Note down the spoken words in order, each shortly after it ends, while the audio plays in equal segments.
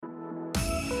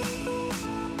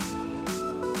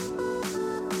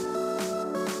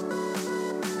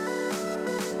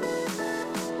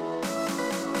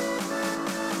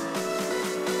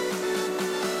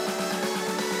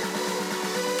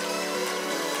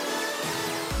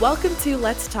Welcome to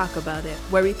Let's Talk About It,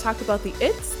 where we talk about the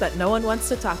it's that no one wants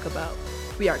to talk about.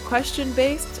 We are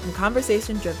question-based and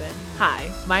conversation-driven. Hi,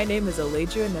 my name is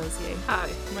Olegia Nozier. Hi,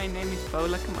 my name is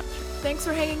Paula Camacho. Thanks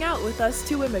for hanging out with us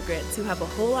two immigrants who have a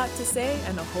whole lot to say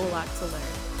and a whole lot to learn.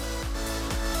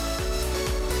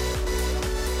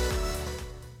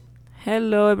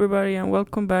 Hello, everybody, and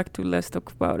welcome back to Let's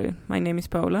Talk About It. My name is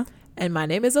Paula. And my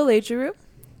name is Olegia.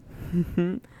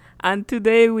 And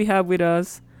today we have with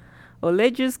us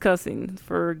Olegia's cousin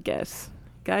for guests.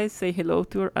 Guys, say hello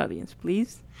to our audience,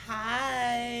 please.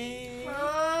 Hi.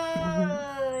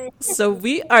 So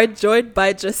we are joined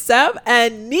by Jasam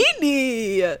and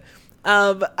Nini.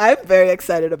 I'm very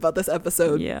excited about this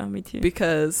episode. Yeah, me too.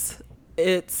 Because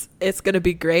it's going to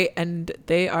be great and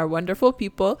they are wonderful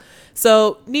people.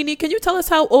 So, Nini, can you tell us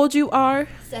how old you are?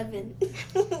 7.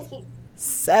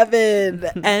 7.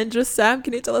 And Jasam,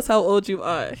 can you tell us how old you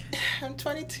are? I'm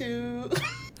 22.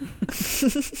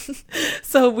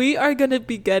 So we are going to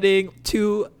be getting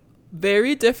two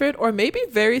very different or maybe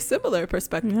very similar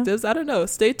perspectives. I don't know.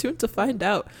 Stay tuned to find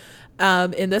out.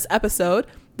 In this episode,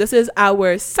 this is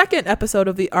our second episode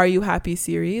of the Are You Happy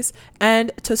series.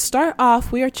 And to start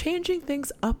off, we are changing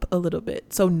things up a little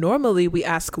bit. So normally we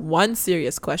ask one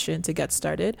serious question to get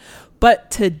started. But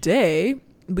today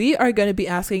we are going to be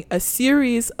asking a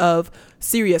series of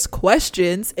serious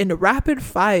questions in rapid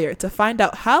fire to find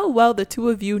out how well the two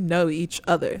of you know each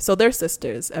other. So they're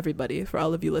sisters, everybody, for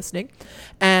all of you listening.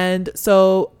 And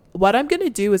so what I'm going to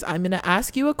do is I'm going to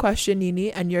ask you a question,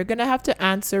 Nini, and you're going to have to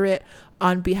answer it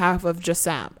on behalf of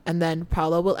Jasam. And then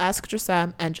Paula will ask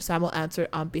Jasam, and Jasam will answer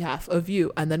on behalf of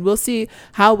you. And then we'll see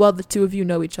how well the two of you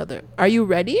know each other. Are you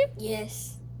ready?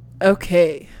 Yes.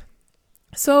 Okay.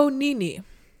 So, Nini,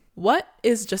 what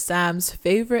is Jasam's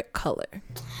favorite color?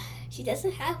 She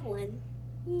doesn't have one.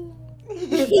 Ooh, she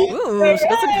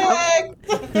doesn't have...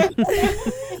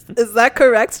 Is that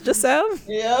correct, Jasam?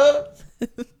 Yep.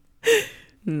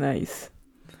 Nice.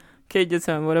 Okay,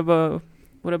 Jasam, what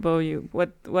about you?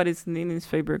 What is Nini's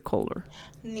favorite color?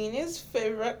 Nina's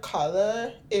favorite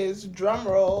color is,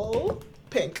 drumroll,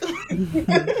 pink.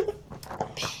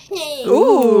 Pink.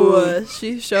 Ooh,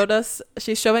 she's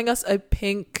showing us a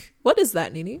pink. What is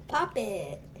that, Nini? Pop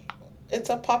it. It's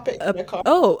a puppet.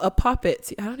 A poppet.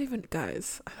 See, I don't even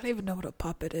know what a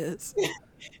poppet is.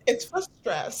 It's for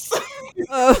stress.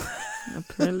 Oh.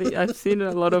 Apparently, I've seen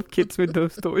a lot of kids with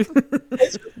those toys.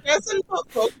 It's for stress and for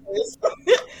focus.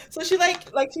 So she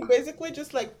she basically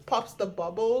just like pops the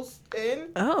bubbles in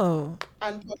Oh.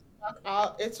 and puts it back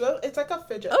out. It's like a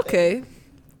fidget. Okay.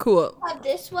 Cool.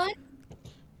 This one.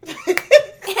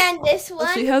 And this one.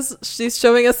 She's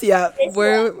showing us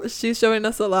This she's showing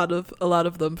us a lot of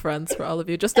them, friends, for all of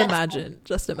you. Just imagine.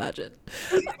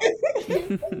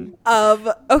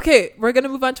 Okay, we're gonna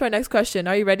move on to our next question.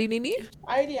 Are you ready, Nini?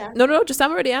 I already answered. No,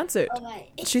 Jasam already answered.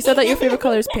 Okay. She said that your favorite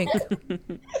color is pink.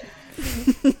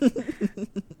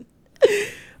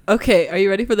 Okay, are you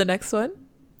ready for the next one?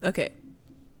 Okay.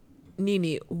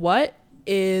 Nini, what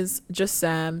is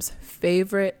Jasam's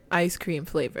favorite ice cream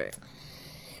flavor?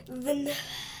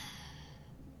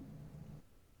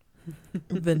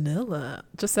 Vanilla.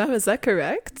 Jasam, is that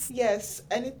correct? Yes,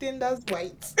 anything that's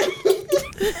white.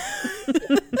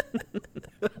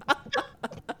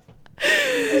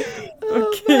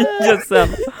 Okay,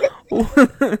 Jasam.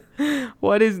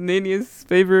 What is Nini's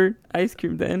favorite ice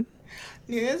cream then?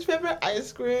 Nina's favorite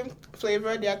ice cream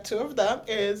flavor, there are two of them,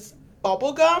 is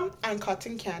bubblegum and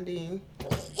cotton candy.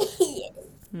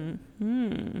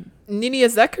 Nini,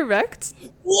 is that correct?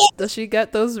 Yes. Does she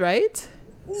get those right?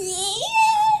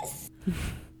 Yes.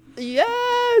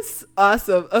 Yes.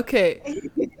 Awesome. Okay.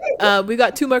 We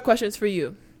got 2 more questions for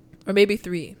you. Or maybe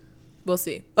 3. We'll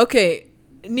see. Okay.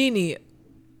 Nini,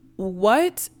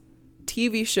 what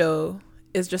TV show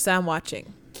is Jasam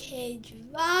watching?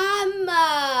 K-drama.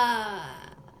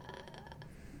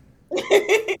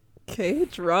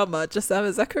 K-drama. Jasam,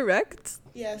 is that correct?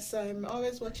 Yes, I'm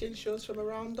always watching shows from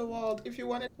around the world. If you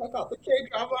want to check out the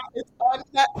K-drama, it's on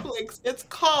Netflix. It's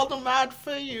called Mad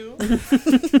for You.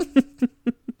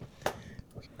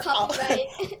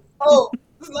 Copyright. Oh,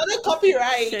 it's not a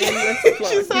copyright. She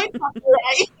said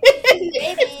copyright.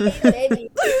 Maybe.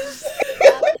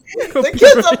 The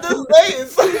kids of these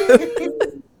days.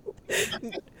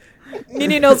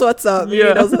 Nini knows what's up.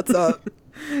 Nini knows what's up.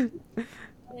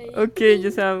 Okay,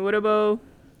 Jasam, what about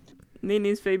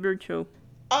Nini's favorite show?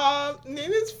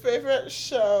 Nina's favorite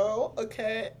show,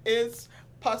 okay, is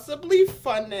possibly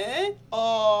Funny.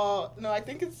 Oh, no, I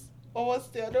think it's, what was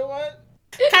the other one?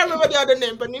 Can't remember the other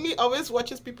name, but Nini always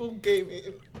watches people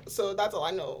gaming. So that's all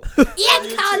I know.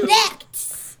 Yeah,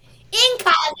 correct.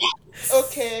 Incorrect.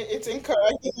 Okay, it's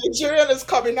incorrect. The Nigerian is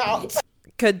coming out.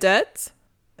 Cadet?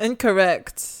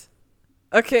 Incorrect.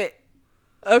 Okay.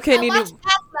 Okay, I Nini. watch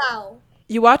F-Mao.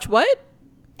 You watch what?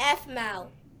 F-Mao.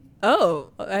 Oh,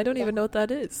 I don't even know what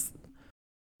that is.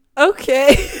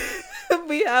 Okay.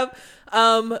 we have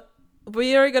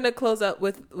we are gonna close out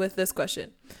with this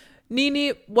question. Nini,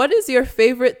 what is your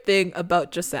favorite thing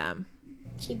about Jasam?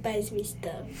 She buys me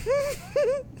stuff.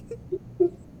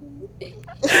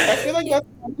 I feel like that's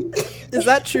Is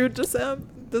that true, Jasam?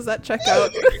 Does that check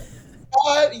out?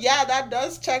 yeah, that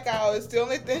does check out. It's the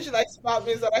only thing she likes about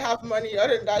me is that I have money.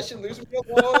 Other than that, she leaves me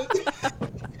alone.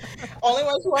 Only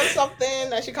when she wants something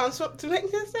that she comes to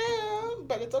make this sound,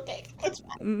 but it's okay. It's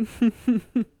fine.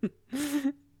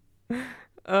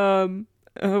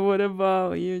 What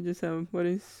about you, Giselle? What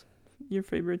is your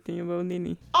favorite thing about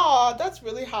Nini? Oh, that's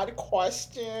really hard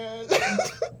question.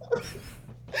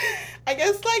 I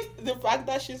guess like the fact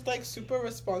that she's like super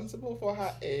responsible for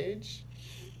her age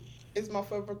is my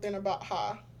favorite thing about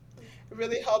her. It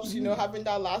really helps, having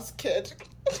that last kid.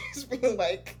 Just being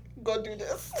like, go do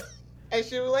this. And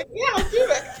she was like, yeah, I'll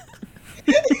do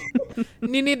it.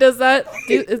 Nini, does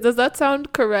that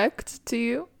sound correct to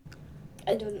you?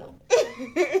 I don't know.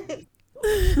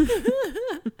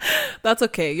 That's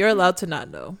okay. You're allowed to not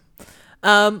know.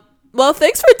 Well,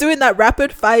 thanks for doing that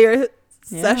rapid fire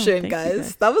session, thank you,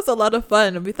 guys. That was a lot of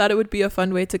fun, and we thought it would be a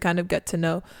fun way to kind of get to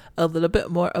know a little bit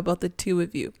more about the two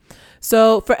of you.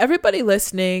 So for everybody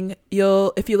listening,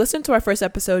 if you listen to our first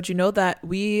episode, you know that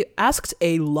we asked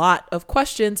a lot of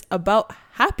questions about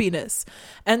happiness.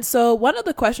 And so one of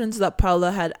the questions that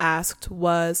Paula had asked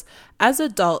was, as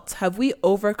adults, have we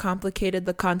overcomplicated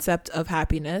the concept of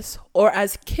happiness? Or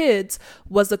as kids,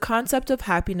 was the concept of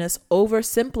happiness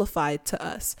oversimplified to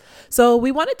us? So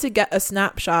we wanted to get a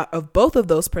snapshot of both of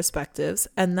those perspectives,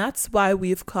 and that's why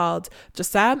we've called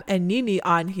Jasam and Nini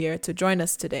on here to join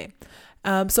us today.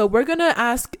 So we're going to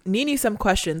ask Nini some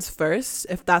questions first,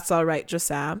 if that's all right,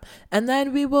 Jasam, and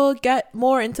then we will get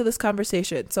more into this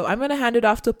conversation. So I'm going to hand it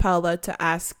off to Paula to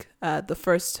ask the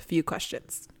first few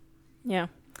questions. Yeah.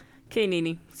 Okay,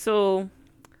 Nini. So,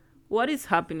 what is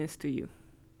happiness to you?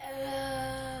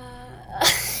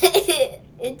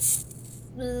 It's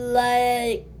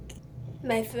like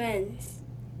my friends.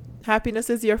 Happiness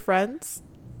is your friends?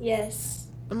 Yes,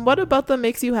 And what about them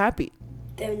makes you happy?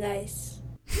 they're nice.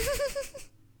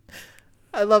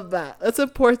 I love that. It's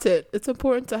important. It's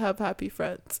important to have happy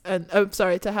friends. And I'm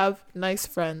sorry, to have nice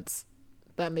friends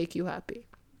that make you happy.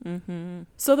 Mm-hmm.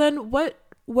 So then what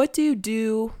do you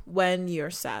do when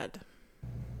you're sad?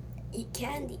 Eat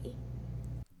candy.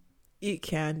 Eat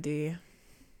candy.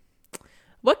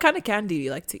 What kind of candy do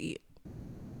you like to eat?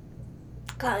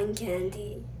 Cotton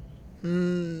candy.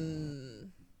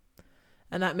 And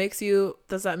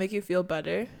does that make you feel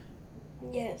better?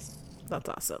 Yes. That's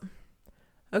awesome.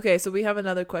 Okay, so we have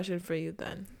another question for you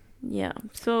then. Yeah.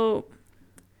 So,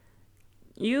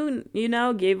 you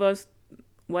now gave us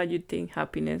what you think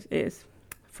happiness is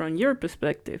from your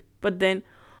perspective. But then,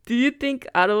 do you think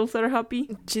adults are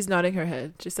happy? She's nodding her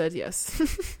head. She said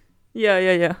yes.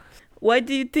 Yeah. Why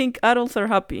do you think adults are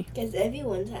happy? Because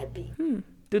everyone's happy.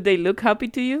 Do they look happy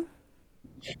to you?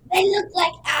 They look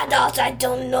like adults. I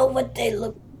don't know what they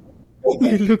look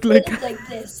They look They like look like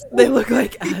this. They look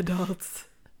like adults.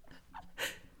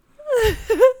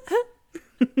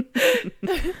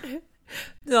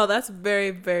 No, that's very,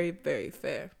 very, very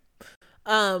fair.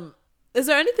 Is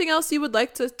there anything else you would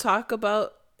like to talk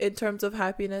about in terms of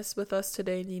happiness with us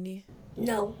today, Nini?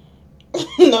 No.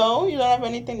 No, you don't have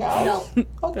anything else? No.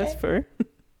 Okay. That's fair.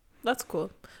 That's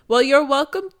cool. Well, you're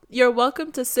welcome. You're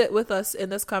welcome to sit with us in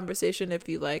this conversation if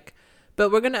you like.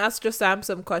 But we're gonna ask Jasam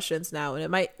some questions now, and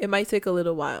it might take a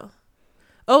little while.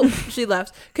 Oh, she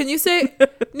left. Can you say,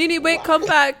 Nini? Wait, come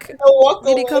back.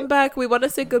 Nini, come back. We want to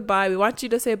say goodbye. We want you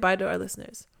to say bye to our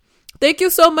listeners. Thank you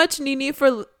so much, Nini,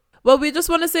 we just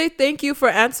want to say thank you for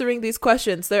answering these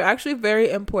questions. They're actually very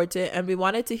important, and we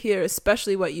wanted to hear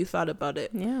especially what you thought about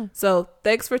it. Yeah. So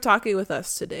thanks for talking with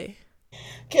us today.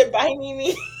 Okay, bye,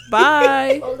 Nini.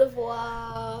 Bye. Au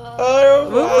revoir. Au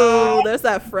revoir. Ooh, there's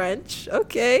that French.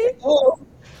 Okay. Oh.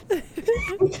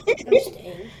 I'm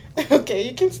staying. Okay,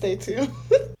 you can stay too.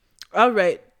 All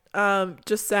right.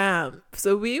 Jasam.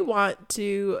 So we want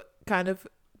to kind of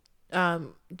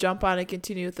jump on and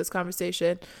continue with this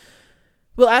conversation.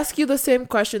 We'll ask you the same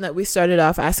question that we started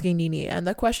off asking Nini, and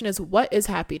the question is, what is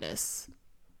happiness?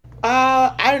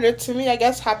 I don't know. To me, I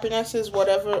guess happiness is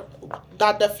whatever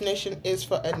that definition is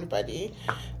for anybody.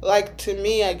 Like, to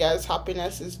me, I guess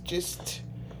happiness is just...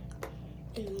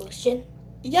 An emotion.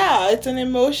 Yeah, it's an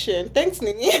emotion. Thanks,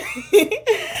 Nini.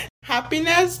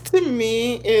 Happiness to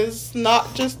me is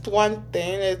not just one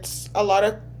thing, it's a lot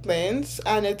of things,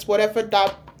 and it's whatever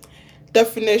that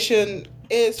definition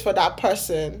is for that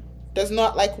person. There's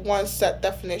not like one set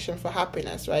definition for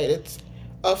happiness, right? It's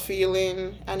a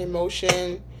feeling, an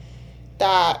emotion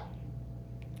that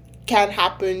can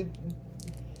happen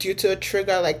due to a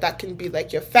trigger, like that can be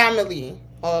like your family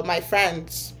or my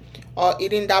friends or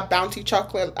eating that bounty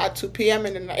chocolate at 2 p.m.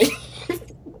 in the night.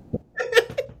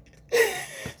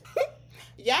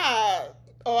 Yeah,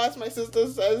 or as my sister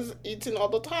says, eating all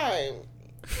the time.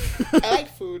 I like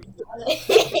food.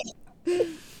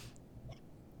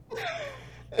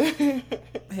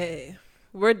 Hey,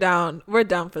 we're down. We're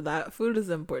down for that. Food is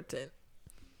important.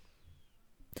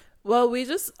 Well, we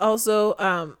just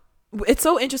also it's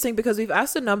so interesting because we've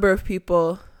asked a number of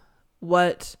people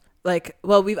what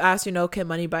we've asked, can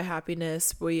money buy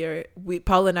happiness?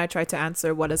 Paula and I tried to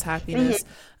answer what is happiness,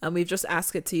 and we've just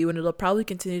asked it to you, and it'll probably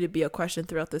continue to be a question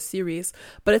throughout the series.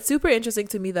 But it's super interesting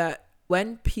to me that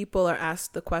when people are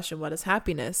asked the question, what is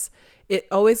happiness, it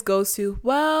always goes to,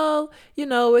 well,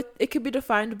 it could be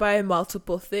defined by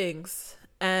multiple things.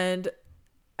 And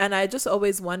I just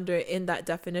always wonder, in that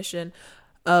definition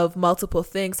of multiple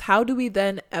things, how do we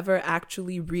then ever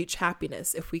actually reach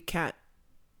happiness if we can't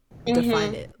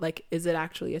define it? Like, is it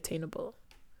actually attainable?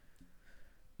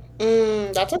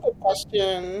 That's a good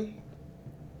question.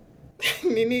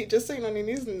 Nini, just so you know,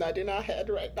 Nini's nodding her head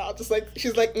right now. Just like,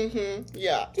 she's like,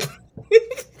 yeah.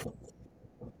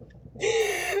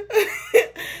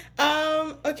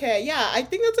 Okay, yeah, I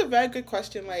think that's a very good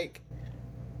question. Like,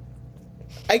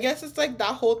 I guess it's like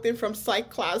that whole thing from psych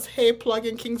class, hey, plug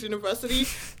in King's University,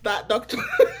 that Dr.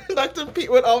 Pete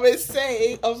would always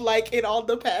say of like, it all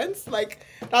depends. Like,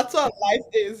 that's what life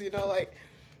is, like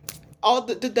all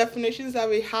the definitions that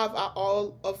we have are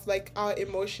all of like our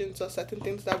emotions or certain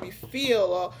things that we feel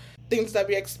or things that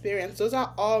we experience. Those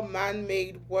are all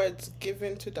man-made words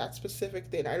given to that specific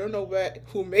thing. I don't know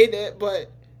who made it,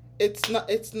 but it's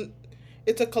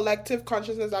a collective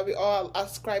consciousness that we all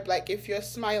ascribe. Like, if you're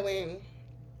smiling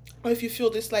or if you feel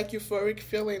this like euphoric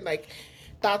feeling, like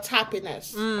that's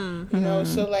happiness.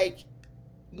 So like,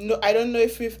 no, I don't know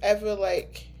if we've ever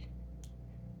like,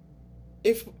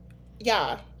 I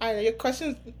don't know, your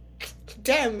question,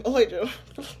 damn,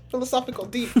 philosophical,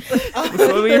 deep. That's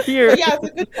what we're here. Yeah, it's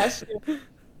a good question.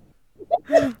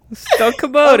 Let's talk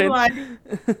about it.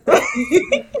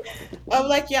 I'm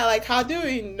like, yeah, like, how do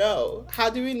we know? How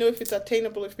do we know if it's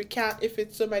attainable, if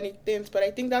it's so many things? But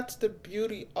I think that's the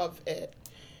beauty of it,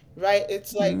 right?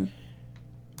 It's like,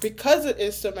 because it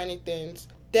is so many things,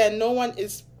 then no one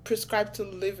is prescribed to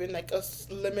live in like a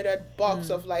limited box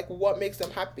of like what makes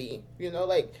them happy,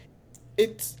 like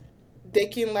they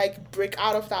can like break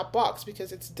out of that box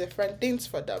because it's different things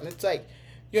for them. It's like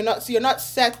you're not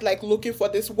set like looking for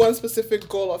this one specific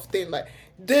goal of thing. Like,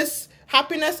 this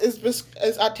happiness is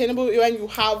attainable when you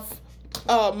have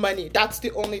money. That's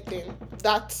the only thing.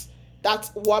 That's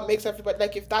what makes everybody,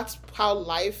 like, if that's how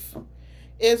life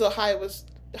is or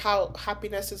how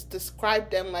happiness is described,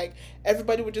 then like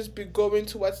everybody would just be going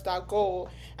towards that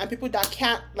goal, and people that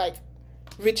can't like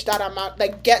reach that amount,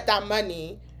 like get that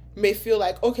money, may feel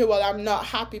like, okay, well, I'm not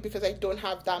happy because I don't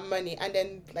have that money, and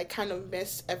then like kind of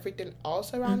miss everything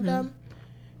else around them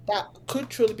that could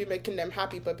truly be making them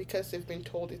happy, but because they've been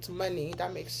told it's money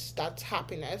that's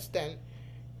happiness, then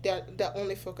they're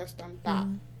only focused on that.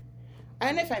 I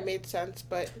don't know if I made sense,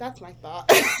 but that's my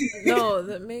thought. No,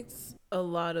 that makes a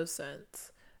lot of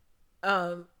sense.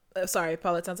 Sorry,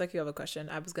 Paula, it sounds like you have a question.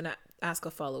 I was gonna ask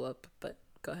a follow-up, but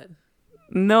go ahead.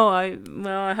 No, I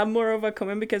have more of a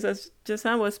comment because as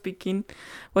Jasan was speaking,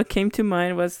 what came to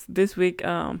mind was this week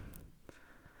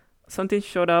something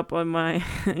showed up on my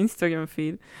Instagram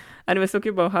feed, and it was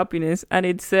talking about happiness, and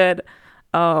it said,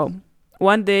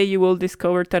 one day you will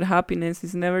discover that happiness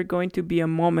is never going to be a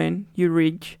moment you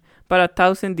reach, but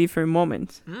 1,000 different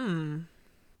moments. And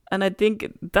I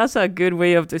think that's a good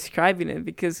way of describing it,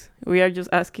 because we are just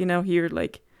asking out here,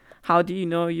 like, how do you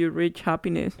know you reach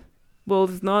happiness? Well,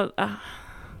 it's not...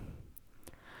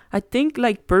 I think,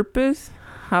 like,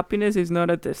 happiness is not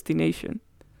a destination,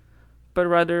 but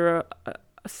rather a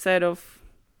set of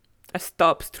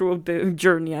stops throughout the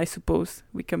journey, I suppose.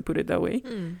 We can put it that way.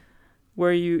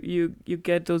 Where you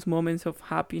get those moments of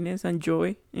happiness and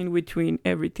joy in between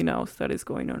everything else that is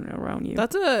going on around you.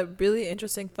 That's a really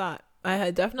interesting thought.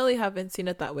 I definitely haven't seen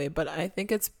it that way, but I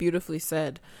think it's beautifully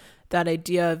said. That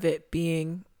idea of it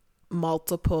being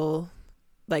multiple,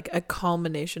 like a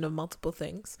culmination of multiple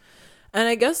things. And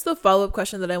I guess the follow-up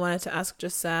question that I wanted to ask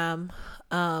Jasam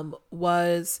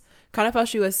was kind of how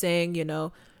she was saying,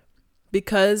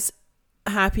 because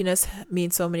happiness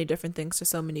means so many different things to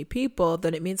so many people,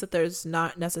 then it means that there's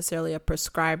not necessarily a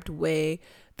prescribed way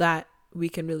that we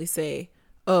can really say,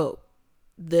 oh,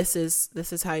 this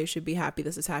is how you should be happy,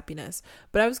 this is happiness.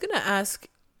 But I was going to ask,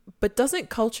 but doesn't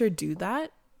culture do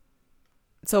that?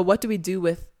 So what do we do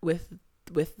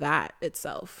with that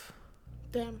itself?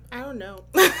 Damn, I don't know.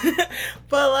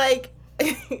 But like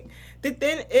the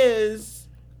thing is,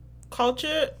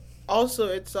 culture also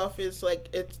itself is like,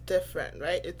 it's different,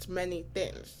 right? It's many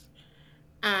things,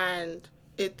 and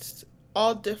it's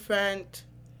all different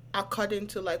according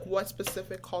to like what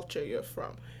specific culture you're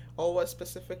from, or what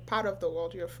specific part of the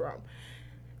world you're from.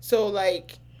 So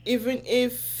like, even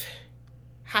if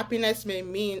happiness may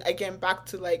mean, again, back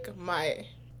to like my,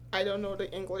 I don't know the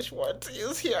English word to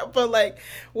use here, but like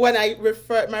when I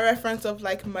refer my reference of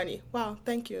like money. Wow,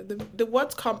 thank you. The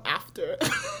words come after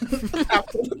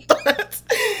after the thoughts.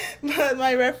 But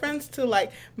my reference to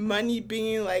like money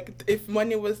being like, if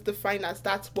money was defined as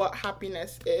that's what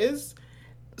happiness is.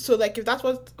 So like, if that's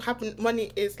what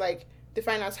money is like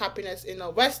defined as happiness in a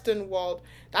Western world,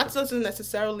 that doesn't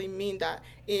necessarily mean that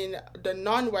in the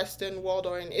non-Western world,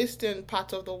 or in the eastern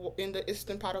part of the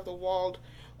world,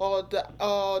 or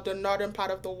the northern part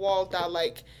of the world, that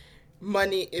like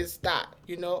money is that,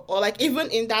 you know. Or like, even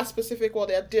in that specific world,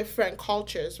 there are different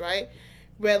cultures, right,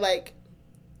 where like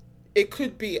it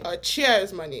could be a chair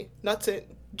is money, not to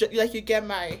like, you get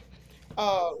my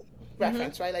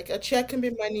reference, right? Like a chair can be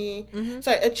money,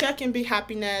 sorry, a chair can be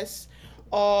happiness,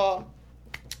 or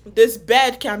this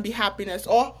bed can be happiness,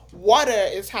 or water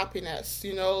is happiness,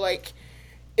 you know. Like,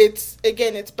 it's,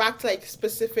 again, it's back to like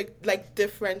specific, like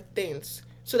different things.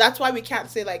 So that's why we can't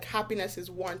say like happiness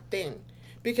is one thing,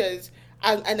 because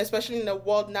and especially in a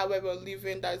world now where we're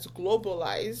living that's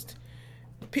globalized,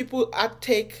 people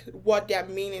take what their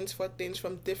meanings for things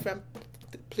from different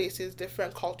places,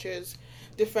 different cultures,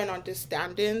 different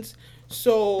understandings.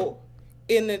 So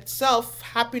in itself,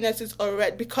 happiness is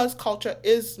already, because culture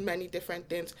is many different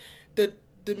things,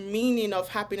 the meaning of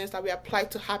happiness that we apply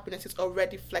to happiness is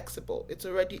already flexible.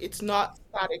 It's not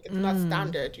static, it's not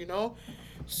standard, you know.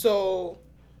 So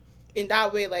in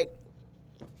that way, like,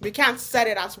 we can't set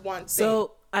it as one thing.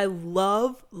 So I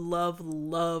love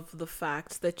the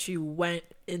fact that you went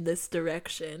in this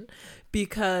direction,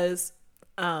 because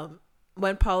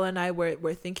when Paula and I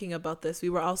were thinking about this, we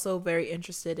were also very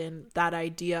interested in that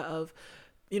idea of,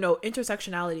 you know,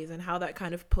 intersectionalities and how that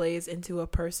kind of plays into a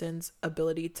person's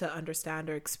ability to understand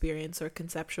or experience or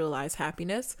conceptualize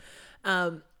happiness.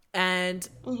 And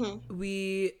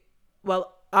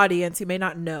well, audience, you may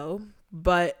not know,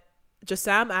 but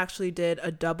Jasam actually did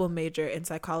a double major in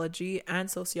psychology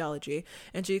and sociology,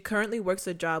 and she currently works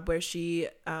a job where she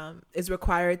is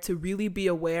required to really be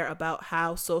aware about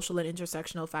how social and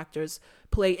intersectional factors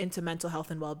play into mental health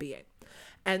and well-being.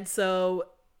 And so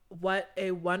what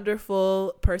a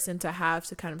wonderful person to have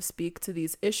to kind of speak to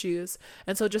these issues.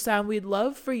 And so, Jasam, we'd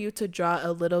love for you to draw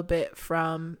a little bit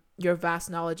from your vast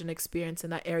knowledge and experience in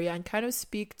that area, and kind of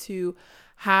speak to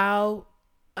how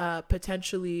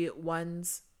potentially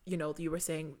one's, you know, you were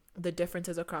saying the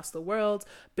differences across the world,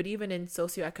 but even in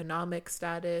socioeconomic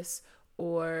status,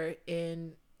 or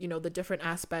in, you know, the different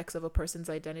aspects of a person's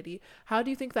identity, how do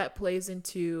you think that plays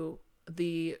into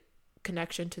the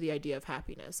connection to the idea of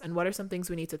happiness, and what are some things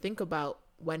we need to think about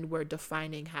when we're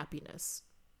defining happiness?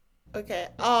 Okay.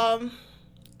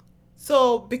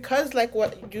 So because like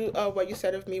what you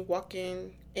said of me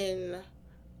working in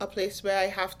a place where I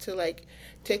have to like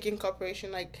take in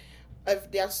corporation like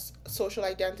of their social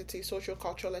identity, social,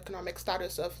 cultural, economic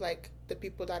status of like the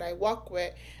people that I work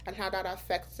with, and how that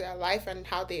affects their life and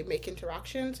how they make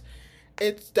interactions,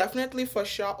 it's definitely for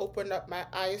sure opened up my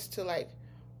eyes to like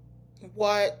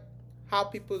how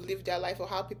people live their life, or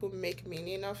how people make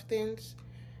meaning of things,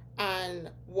 and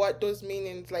what those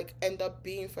meanings like end up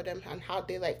being for them, and how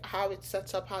they like, how it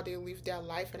sets up how they live their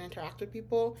life and interact with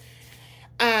people.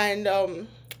 And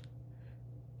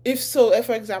if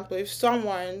for example, if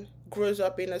someone grows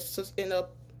up in a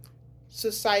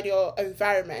societal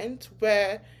environment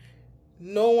where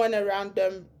no one around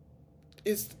them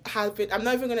is having, I'm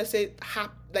not even gonna say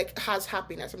has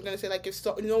happiness, I'm gonna say like, if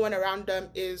no one around them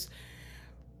is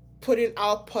putting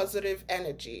out positive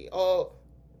energy, or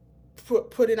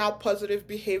putting out positive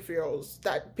behaviors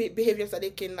that they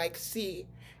can like see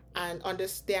and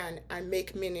understand and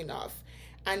make meaning of,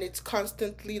 and it's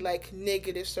constantly like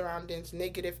negative surroundings,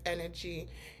 negative energy,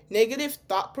 negative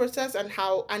thought process, and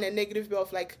a negative way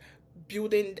of like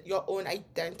building your own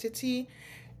identity,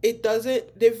 it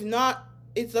doesn't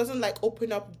like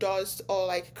open up doors or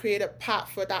like create a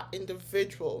path for that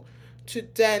individual to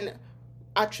then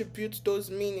attribute those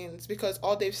meanings, because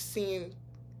all they've seen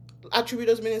attribute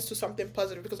those meanings to something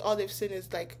positive because all they've seen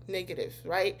is like negative,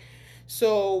 right?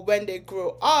 So when they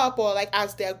grow up, or like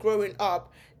as they're growing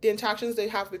up, the interactions they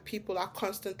have with people are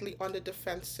constantly on the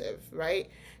defensive, right?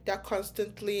 They're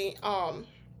constantly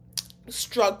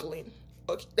struggling.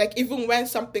 Okay. Like even when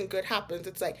something good happens,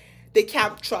 it's like they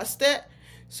can't trust it.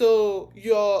 So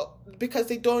because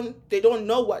they don't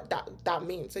know what that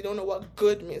means. They don't know what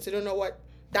good means. They don't know what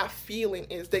that feeling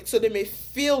is. So they may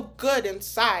feel good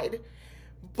inside,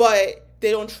 but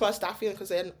they don't trust that feeling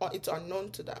because it's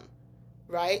unknown to them,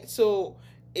 right? So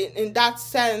in that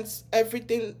sense,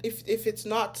 everything, if it's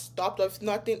not stopped, or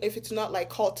if it's not like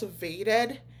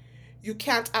cultivated, you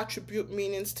can't attribute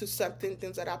meanings to certain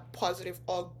things that are positive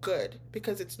or good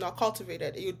because it's not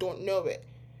cultivated. You don't know it.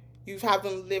 You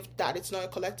haven't lived that. It's not a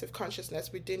collective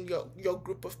consciousness within your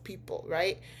group of people,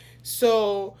 right?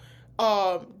 So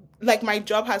like my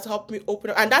job has helped me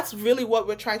open up, and that's really what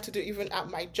we're trying to do even at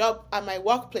my job, at my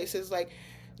workplace, is like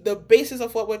the basis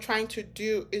of what we're trying to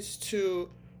do is to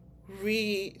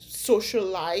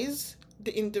re-socialize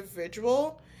the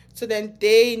individual so then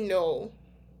they know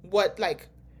what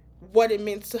it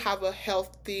means to have a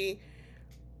healthy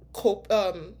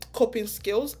coping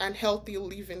skills and healthy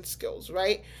living skills,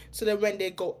 right? So that when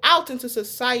they go out into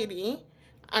society,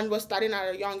 and we're starting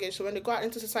at a young age, so when they go out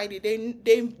into society,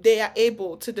 they are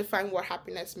able to define what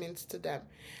happiness means to them.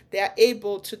 They are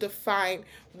able to define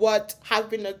what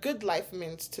having a good life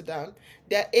means to them.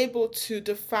 They're able to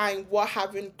define what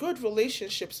having good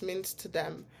relationships means to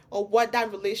them, or what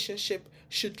that relationship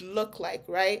should look like,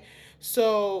 right?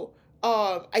 So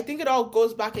I think it all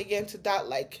goes back again to that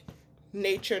like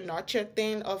nature nurture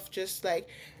thing of just like,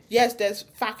 yes, there's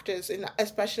factors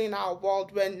especially in our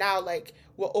world where now like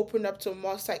we're open up to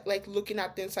more like looking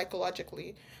at things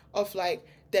psychologically, of like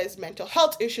there's mental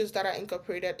health issues that are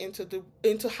incorporated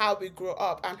into how we grow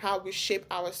up and how we shape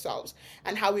ourselves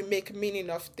and how we make meaning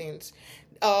of things.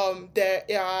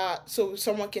 So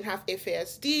someone can have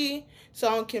FASD,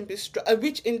 someone can be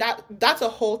which in that's a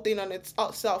whole thing on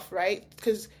itself, right?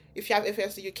 Because if you have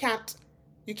FASD, you can't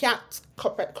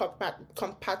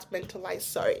compartmentalize.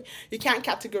 Sorry, you can't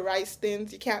categorize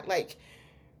things. You can't like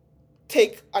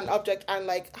take an object and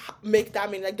like make that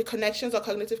mean. Like the connections or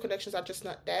cognitive connections are just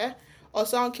not there. Or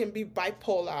someone can be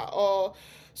bipolar, or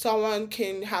someone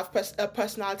can have a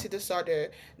personality disorder.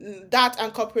 That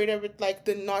incorporated with like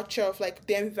the nurture of like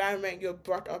the environment you're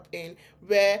brought up in,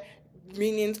 where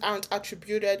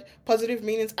positive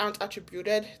meanings aren't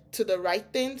attributed to the right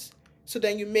things. So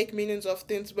then you make meanings of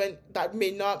things when that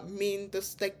may not mean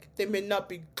this, like they may not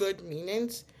be good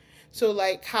meanings. So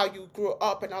like how you grow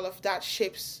up and all of that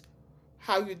shapes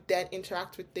how you then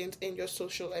interact with things in your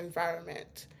social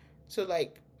environment. So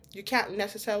like you can't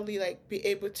necessarily like be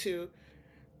able to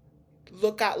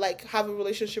look at like have a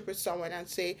relationship with someone and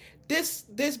say this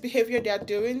behavior they're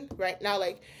doing right now,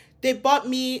 like they bought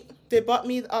me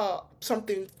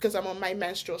something because I'm on my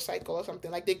menstrual cycle or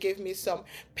something, like they gave me some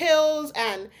pills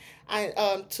and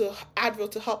to Advil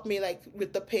to help me like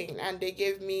with the pain, and they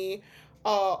gave me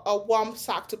a warm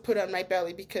sock to put on my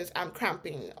belly because I'm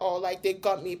cramping, or like they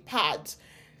got me pads.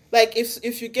 Like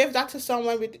if you give that to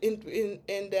someone in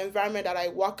the environment that I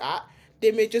work at,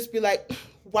 they may just be like,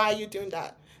 why are you doing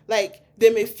that? Like they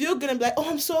may feel good and be like, oh,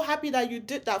 I'm so happy that you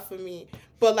did that for me,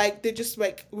 but like they just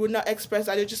like would not express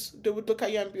that. They would look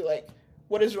at you and be like,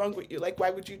 what is wrong with you? Like,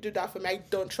 why would you do that for me? I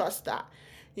don't trust that,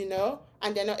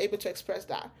 and they're not able to express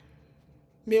that.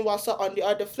 Meanwhile, so on the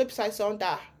other flip side, someone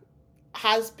that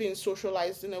has been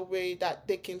socialized in a way that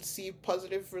they can see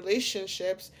positive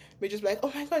relationships may just be like,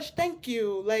 oh my gosh, thank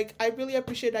you. Like, I really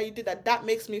appreciate that you did that. That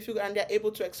makes me feel good, and they're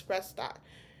able to express that.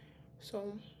 So, I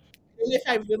don't know if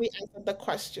I really answered the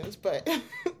questions, but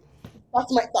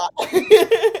that's my thought.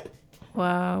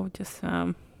 Wow, just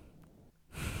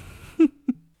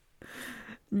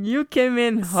you came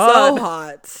in hot. So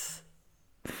hot.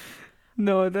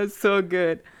 No, that's so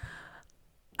good.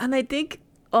 And I think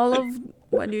all of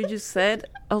what you just said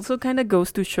also kind of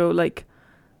goes to show like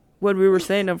what we were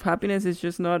saying of happiness is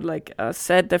just not like a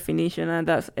set definition and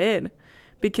that's it.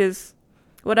 Because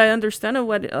what I understand of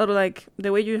like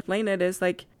the way you explain it is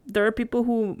like there are people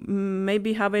who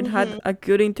maybe haven't had a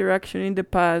good interaction in the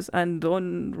past and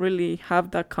don't really have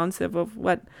that concept of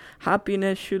what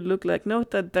happiness should look like.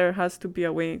 Not that there has to be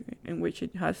a way in which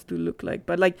it has to look like,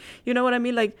 but like, you know what I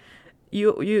mean? Like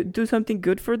you do something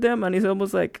good for them and it's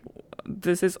almost like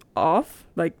this is off.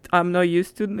 Like I'm not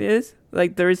used to this.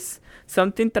 Like there's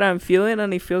something that I'm feeling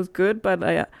and it feels good, but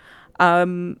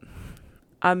I'm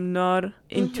not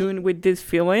in tune with this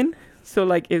feeling. So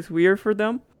like it's weird for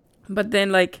them. But then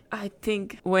like I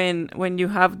think when you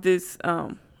have this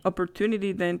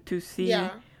opportunity then to see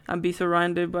and be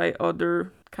surrounded by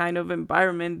other kind of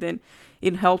environment, then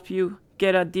it helps you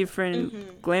get a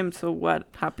different glimpse of what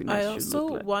happiness I should also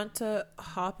look like. want to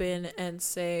hop in and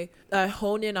say,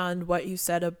 hone in on what you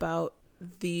said about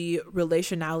the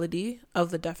relationality of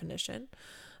the definition,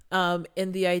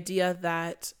 in the idea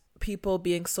that people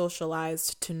being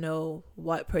socialized to know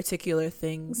what particular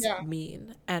things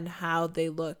mean and how they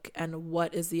look and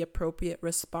what is the appropriate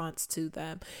response to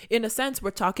them. In a sense,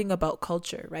 we're talking about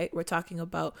culture, right? We're talking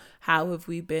about how have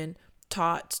we been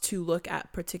taught to look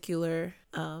at particular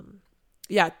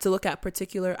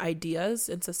particular ideas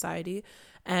in society,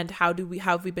 and how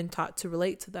have we been taught to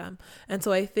relate to them. And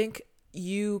so I think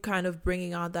you kind of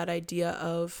bringing on that idea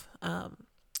of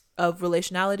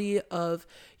relationality, of,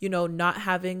 you know, not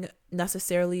having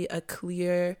necessarily a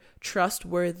clear,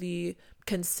 trustworthy,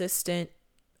 consistent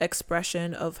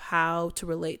expression of how to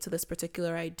relate to this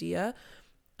particular idea,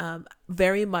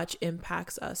 very much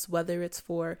impacts us, whether it's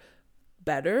for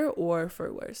better or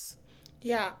for worse.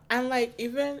 Yeah, and like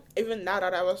even now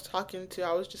that I was talking to,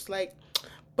 I was just like,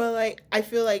 but like I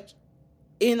feel like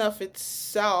in of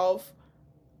itself,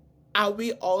 are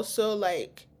we also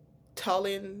like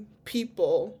telling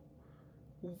people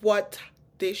what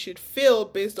they should feel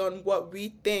based on what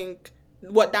we think,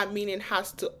 what that meaning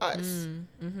has to us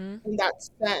in that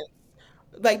sense?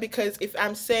 Like, because if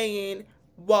I'm saying,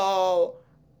 well,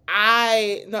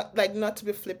 not to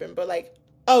be flippant, but like,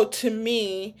 oh, to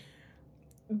me,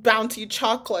 Bounty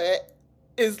chocolate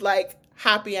is like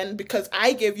happy, and because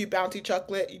I gave you Bounty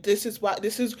chocolate, this is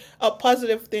a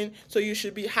positive thing, so you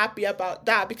should be happy about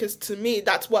that, because to me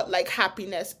that's what like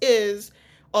happiness is,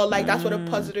 or like that's what a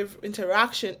positive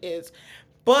interaction is.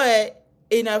 But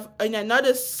in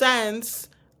another sense,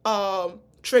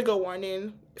 trigger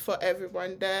warning for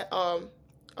everyone there,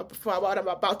 for what I'm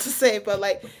about to say, but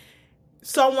like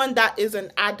someone that is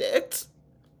an addict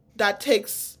that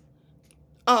takes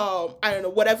I don't know,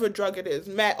 whatever drug it is,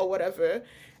 meth or whatever,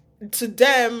 to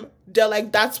them, they're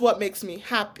like, that's what makes me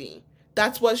happy.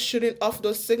 That's what's shooting off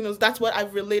those signals. That's what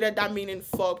I've related that meaning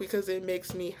for, because it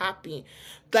makes me happy.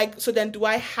 Like, so then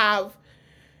I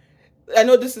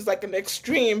know this is like an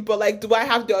extreme, but like, do I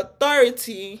have the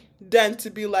authority then to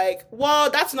be like, well,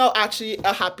 that's not actually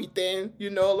a happy thing, you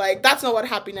know, like, that's not what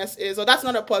happiness is, or that's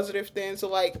not a positive thing, so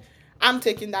like, I'm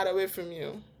taking that away from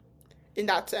you. In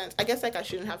that sense, I guess like I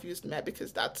shouldn't have used met,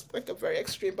 because that's like a very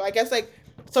extreme. But I guess like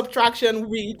subtraction,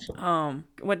 weed.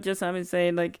 What just I'm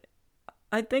saying, like,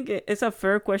 I think it's a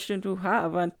fair question to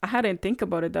have, and I hadn't think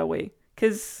about it that way,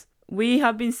 because we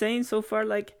have been saying so far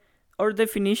like our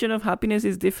definition of happiness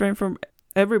is different from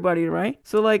everybody, right?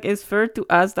 So like it's fair to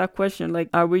ask that question, like,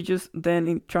 are we just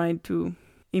then trying to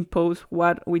impose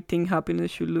what we think happiness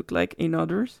should look like in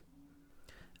others?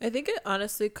 I think it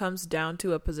honestly comes down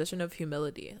to a position of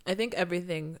humility. I think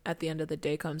everything at the end of the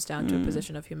day comes down to a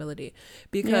position of humility,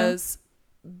 because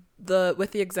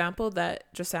with the example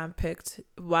that Jasam picked,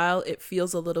 while it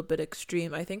feels a little bit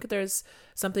extreme, I think there's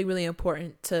something really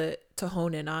important to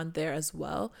hone in on there as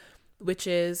well, which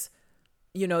is,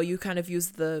 you know, you kind of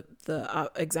use the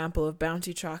example of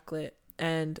Bounty chocolate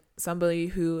and somebody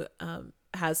who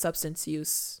has substance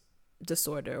use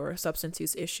disorder or substance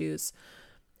use issues.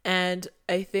 And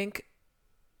I think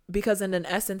because in an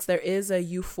essence, there is a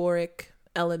euphoric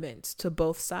element to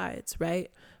both sides,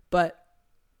 right? But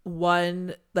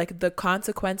one, like the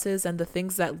consequences and the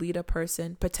things that lead a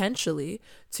person potentially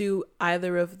to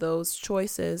either of those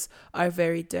choices are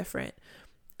very different.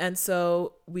 And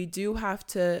so we do have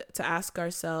to ask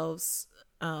ourselves,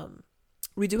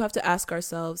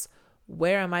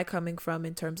 where am I coming from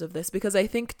in terms of this? Because I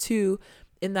think too,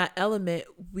 in that element,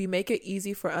 we make it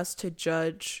easy for us to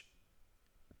judge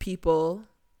people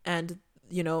and,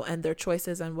 you know, and their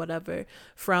choices and whatever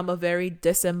from a very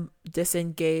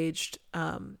disengaged,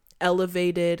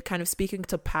 elevated, kind of speaking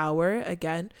to power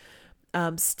again,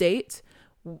 state.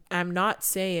 I'm not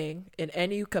saying in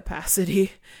any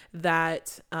capacity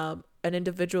that an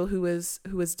individual who is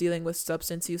dealing with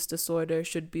substance use disorder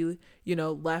should be, you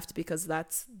know, left because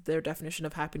that's their definition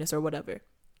of happiness or whatever.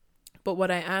 But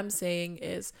what I am saying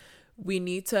is we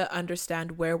need to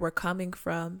understand where we're coming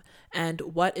from and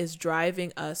what is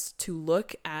driving us to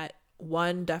look at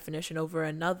one definition over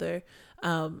another,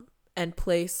 and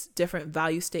place different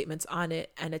value statements on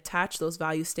it and attach those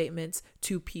value statements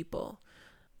to people.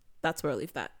 That's where I'll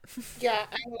leave that. Yeah,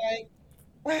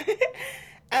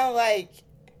 and like,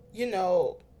 you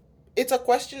know, it's a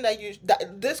question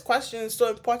this question is so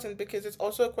important because it's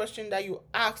also a question that you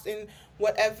ask in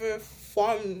whatever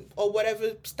form or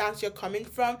whatever stance you're coming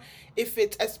from.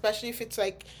 Especially if it's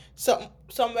like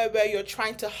somewhere where you're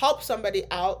trying to help somebody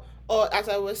out, or as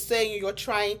I was saying, you're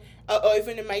trying or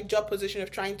even in my job position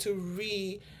of trying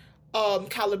to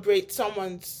calibrate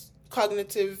someone's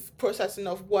cognitive processing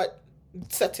of what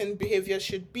certain behavior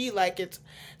should be like. It's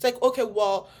like, okay,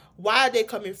 well, why are they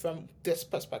coming from this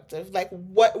perspective? Like,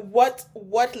 what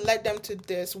led them to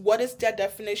this? What is their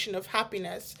definition of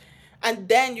happiness? And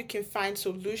then you can find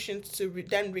solutions to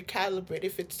then recalibrate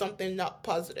if it's something not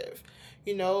positive,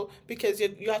 because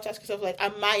you have to ask yourself, like,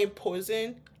 am I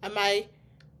imposing? Am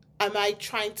I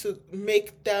trying to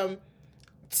make them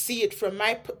see it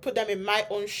put them in my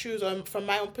own shoes or from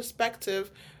my own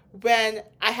perspective, when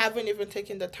I haven't even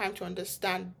taken the time to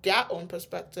understand their own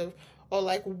perspective, or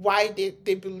like why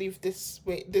they believe this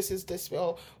way,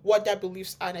 or what their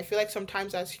beliefs are. And I feel like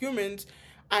sometimes as humans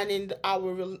and in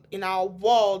our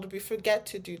world, we forget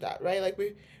to do that, right? Like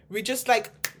we just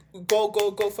like go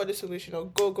for the solution, or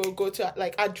go to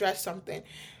like address something,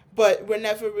 but we're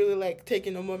never really like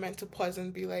taking a moment to pause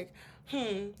and be like,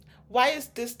 why is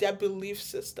this their belief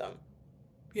system?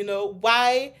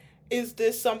 Why is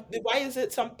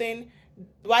it something,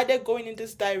 why they're going in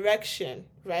this direction,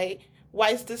 right?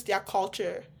 Why is this their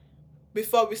culture?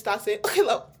 Before we start saying, okay,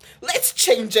 look, let's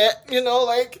change it,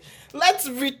 like, let's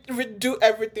redo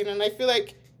everything. And I feel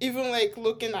like even like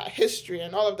looking at history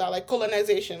and all of that, like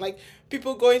colonization, like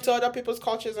people going to other people's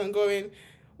cultures and going,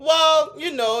 well,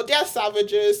 they're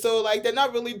savages, so like they're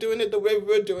not really doing it the way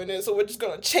we're doing it, so we're just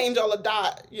gonna change all of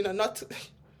that,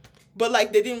 but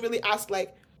like they didn't really ask,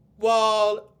 like,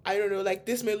 well, I don't know, like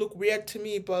this may look weird to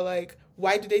me, but like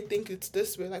why do they think it's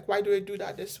this way? Like, why do they do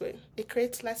that this way? It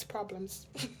creates less problems.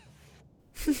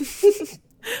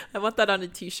 I want that on a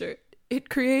t-shirt. It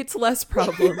creates less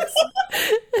problems.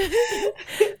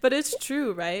 But it's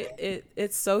true, right?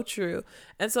 It's so true.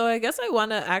 And so I guess I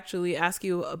want to actually ask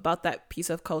you about that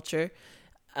piece of culture,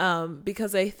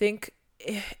 because I think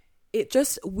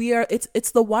it's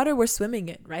the water we're swimming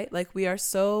in, right? Like we are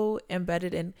so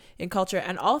embedded in culture,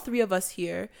 and all three of us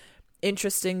here,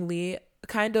 interestingly,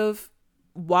 kind of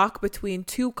walk between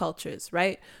two cultures,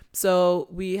 right? So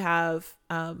we have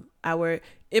our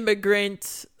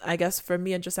immigrant, I guess for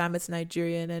me and Jasam it's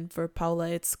Nigerian, and for Paula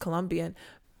it's Colombian,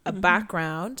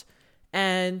 background,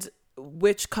 and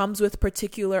which comes with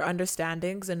particular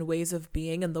understandings and ways of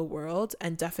being in the world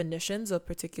and definitions of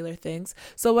particular things.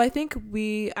 So I think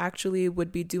we actually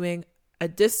would be doing a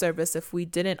disservice if we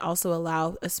didn't also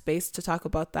allow a space to talk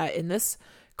about that in this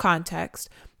context.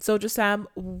 So Jasam,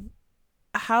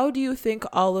 how do you think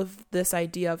all of this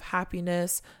idea of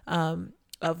happiness,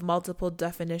 of multiple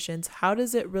definitions, how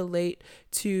does it relate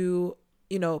to,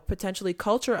 potentially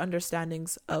culture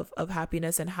understandings of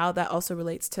happiness, and how that also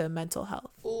relates to mental health?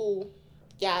 Ooh,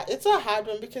 yeah, it's a hard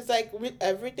one because like with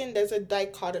everything, there's a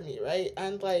dichotomy, right?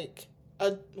 And like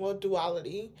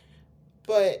duality.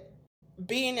 But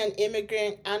being an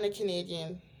immigrant and a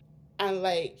Canadian, and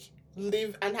like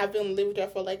having lived there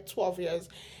for like 12 years,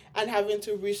 and having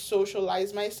to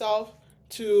re-socialize myself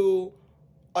to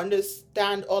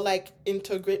understand or like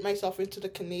integrate myself into the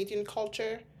Canadian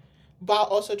culture, while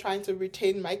also trying to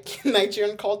retain my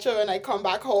Nigerian culture when I come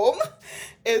back home.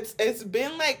 It's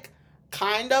been like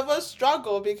kind of a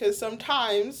struggle, because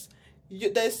sometimes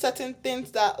there's certain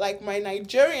things that like my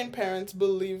Nigerian parents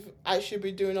believe I should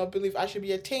be doing or believe I should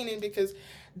be attaining, because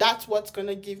that's what's going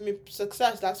to give me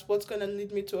success. That's what's going to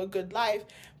lead me to a good life.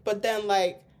 But then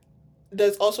like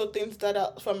there's also things that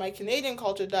are from my Canadian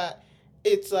culture that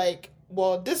it's like,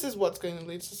 well, this is what's going to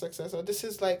lead to success, or this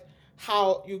is like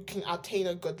how you can attain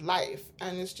a good life.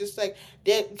 And it's just like,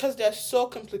 because they're so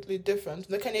completely different.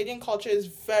 The Canadian culture is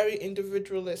very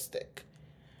individualistic.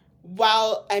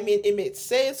 While, I mean, it may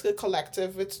say it's a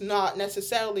collective, it's not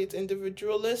necessarily, it's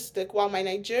individualistic. While my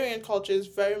Nigerian culture is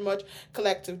very much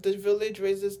collective. The village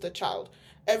raises the child.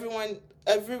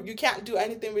 You can't do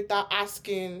anything without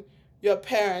asking your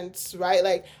parents, right?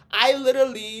 Like, I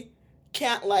literally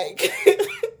can't like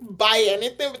buy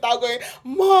anything without going,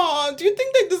 Mom, do you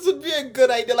think that this would be a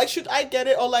good idea? Like, should I get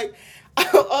it? Or like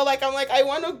I'm like, I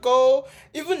want to go.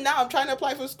 Even now I'm trying to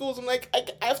apply for schools. I'm like,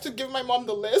 I have to give my mom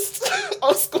the list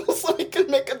of schools so we can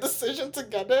make a decision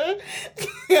together.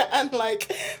 And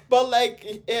like, but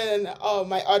like in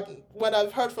what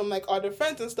I've heard from like other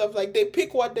friends and stuff, like they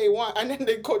pick what they want and then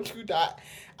they go do that.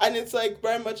 And it's like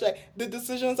very much like the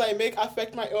decisions I make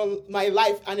affect my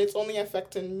life, and it's only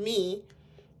affecting me.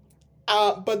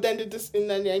 But then in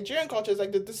the Nigerian culture, it's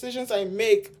like the decisions I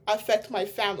make affect my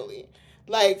family.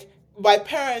 Like my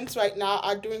parents right now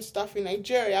are doing stuff in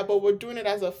Nigeria, but we're doing it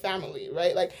as a family,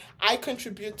 right? Like I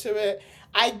contribute to it.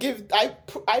 I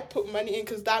put money in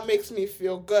because that makes me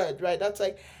feel good, right? That's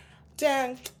like,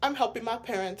 dang, I'm helping my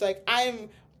parents. Like I'm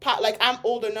like I'm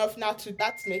old enough now to,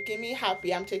 that's making me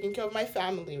happy. I'm taking care of my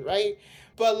family, right?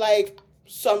 But like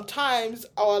sometimes,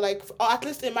 or like, or at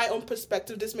least in my own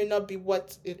perspective, this may not be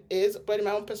what it is, but in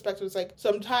my own perspective, it's like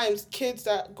sometimes kids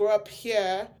that grow up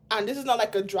here, and this is not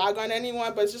like a drag on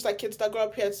anyone, but it's just like kids that grow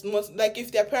up here, it's most like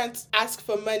if their parents ask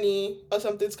for money or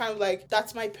something, it's kind of like,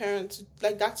 that's my parents,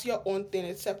 like that's your own thing,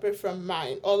 it's separate from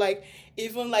mine. Or like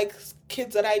even like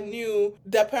kids that I knew,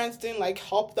 their parents didn't like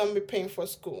help them with paying for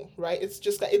school, right? It's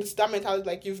just like, it's that mentality,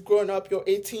 like you've grown up, you're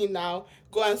 18 now,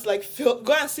 go and like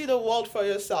go and see the world for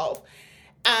yourself.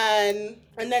 And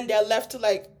then they're left to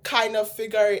like kind of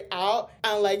figure it out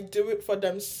and like do it for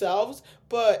themselves.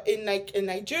 But in like in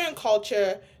Nigerian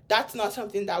culture, that's not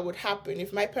something that would happen.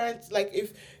 If my parents, like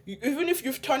even if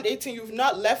you've turned 18, you've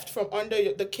not left from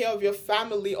under the care of your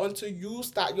family until you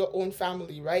start your own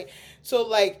family, right? So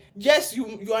like, yes,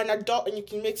 you're an adult and you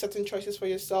can make certain choices for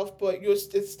yourself, but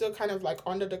it's still kind of like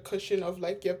under the cushion of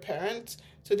like your parents,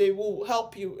 so they will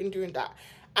help you in doing that.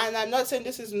 And I'm not saying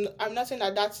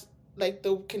that that's like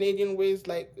the Canadian ways,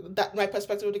 like that my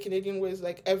perspective of the Canadian ways,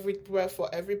 like everywhere for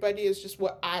everybody, is just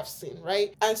what I've seen,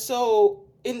 right? And so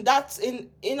in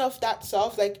of that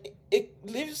self, like it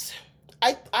lives,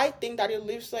 I think that it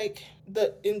leaves like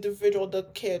the individual, the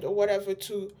kid or whatever,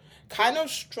 to kind of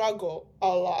struggle a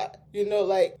lot,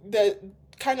 like the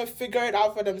kind of figure it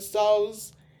out for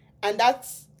themselves. And that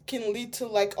can lead to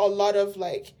like a lot of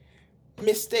like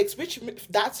mistakes, which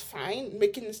that's fine.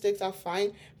 Making mistakes are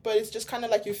fine, but it's just kind of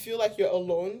like you feel like you're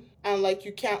alone and like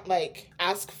you can't like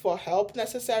ask for help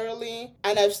necessarily.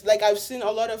 And I've seen a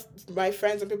lot of my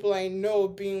friends and people I know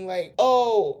being like,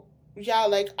 oh yeah,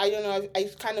 like I don't know, I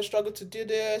kind of struggle to do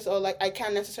this, or like I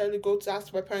can't necessarily go to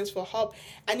ask my parents for help.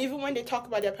 And even when they talk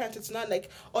about their parents, it's not like,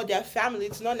 or their family,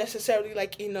 it's not necessarily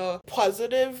like in a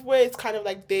positive way. It's kind of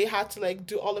like they had to like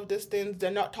do all of these things.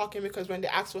 They're not talking because when they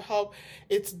ask for help,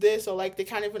 it's this, or like they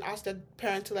can't even ask their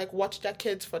parent to like watch their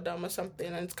kids for them or something.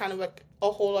 And it's kind of like a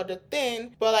whole other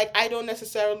thing. But like I don't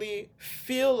necessarily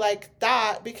feel like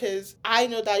that, because I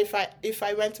know that if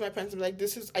I went to my parents and be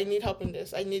like, I need help in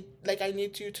this, I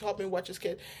need you to help me watch this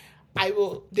kid, they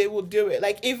will do it.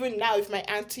 Like even now, if my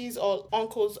aunties or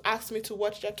uncles ask me to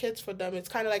watch their kids for them, it's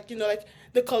kind of like, like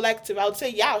the collective, I would say,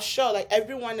 yeah, sure, like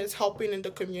everyone is helping in the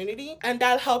community, and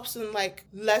that helps in like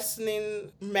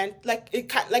lessening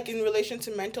like in relation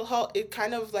to mental health, it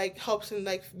kind of like helps in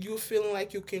like you feeling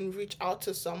like you can reach out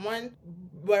to someone.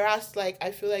 Whereas like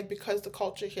I feel like because the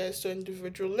culture here is so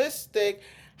individualistic,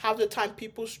 half the time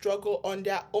people struggle on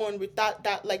their own with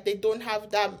that like they don't have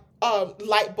that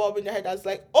light bulb in their head that's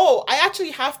like, oh, I actually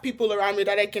have people around me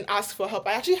that I can ask for help.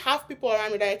 I actually have people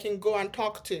around me that I can go and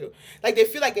talk to. Like they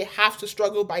feel like they have to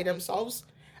struggle by themselves,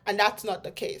 and that's not the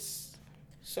case.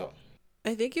 So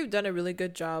I think you've done a really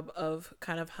good job of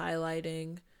kind of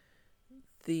highlighting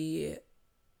the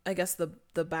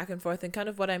back and forth, and kind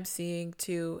of what I'm seeing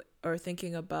too, or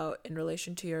thinking about in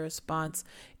relation to your response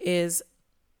is,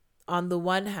 on the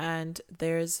one hand,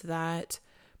 there's that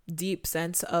deep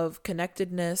sense of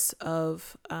connectedness,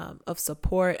 of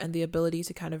support, and the ability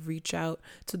to kind of reach out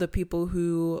to the people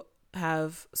who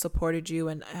have supported you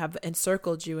and have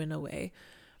encircled you in a way.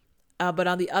 But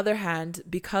on the other hand,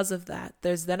 because of that,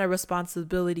 there's then a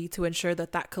responsibility to ensure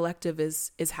that that collective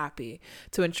is happy,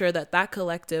 to ensure that that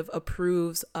collective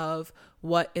approves of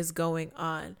what is going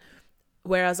on.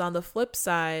 Whereas on the flip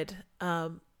side,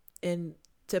 in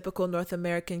typical North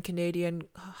American Canadian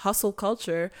hustle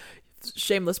culture,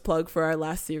 shameless plug for our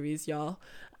last series, y'all,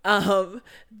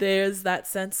 there's that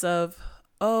sense of,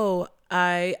 oh,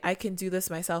 I can do this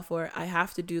myself, or I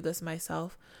have to do this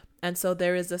myself. And so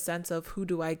there is a sense of, who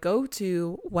do I go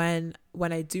to when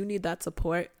I do need that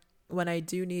support, when I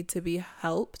do need to be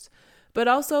helped? But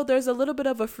also there's a little bit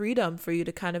of a freedom for you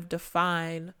to kind of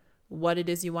define what it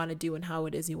is you want to do and how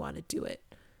it is you want to do it.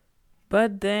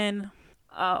 But then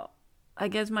I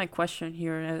guess my question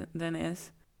here then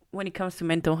is, when it comes to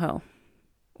mental health,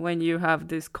 when you have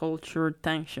this culture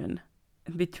tension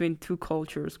between two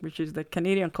cultures, which is the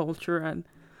Canadian culture and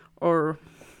our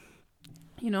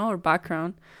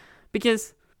background,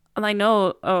 because, and I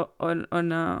know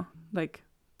on a like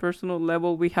personal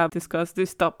level, we have discussed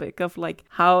this topic of like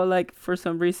how like for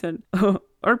some reason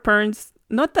our parents,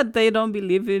 not that they don't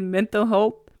believe in mental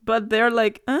health, but they're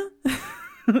like,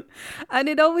 and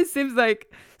it always seems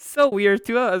like so weird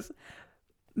to us,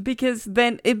 because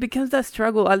then it becomes that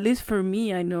struggle. At least for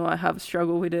me, I know I have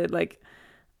struggled with it. Like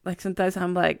sometimes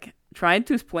I'm like trying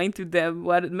to explain to them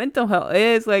what mental health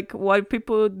is, like why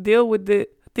people deal with the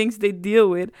things they deal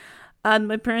with, and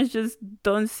my parents just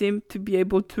don't seem to be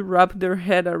able to wrap their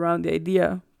head around the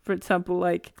idea. For example,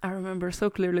 like I remember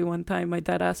so clearly one time my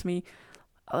dad asked me,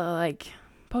 like,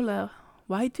 Paula,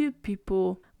 why do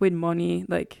people with money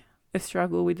like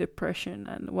struggle with depression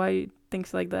and why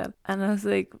things like that? And I was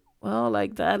like, well,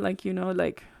 like that, like, you know,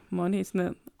 like money is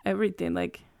not everything.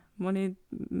 Like money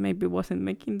maybe wasn't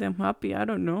making them happy. I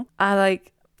don't know. I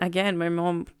like, again, my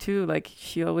mom too, like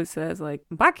she always says like,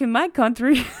 back in my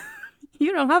country,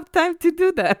 you don't have time to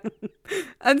do that.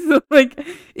 And so like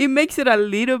it makes it a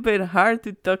little bit hard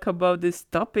to talk about these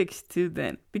topics too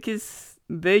then, because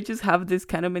they just have this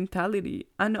kind of mentality.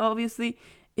 And obviously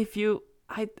if you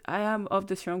I am of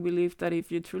the strong belief that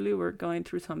if you truly were going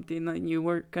through something and you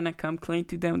were gonna come clean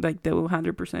to them, like they will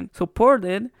 100% support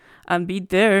it and be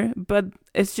there, but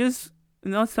it's just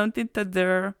not something that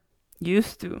they're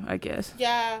used to, I guess.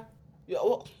 Yeah.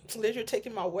 Well, literally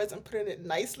taking my words and putting it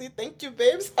nicely. Thank you,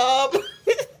 babes. But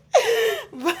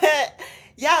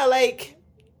yeah, like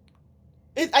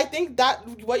I think that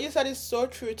what you said is so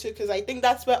true too, because I think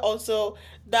that's where also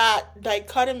that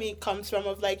dichotomy comes from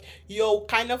of like you're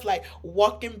kind of like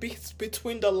walking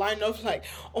between the line of like,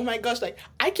 oh my gosh, like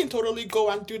I can totally go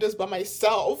and do this by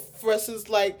myself versus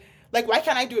like why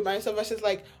can't I do it by myself versus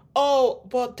like, oh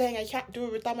but dang, I can't do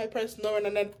it without my parents knowing.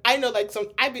 And then I know like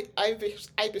I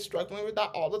be struggling with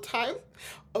that all the time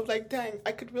of like, dang,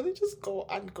 I could really just go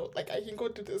like I can go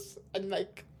do this and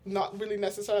like not really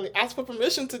necessarily ask for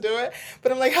permission to do it,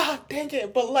 but I'm like, dang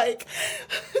it, but like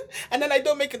and then I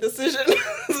don't make a decision.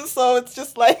 So it's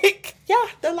just like, yeah,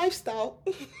 the lifestyle.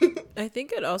 I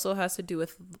think it also has to do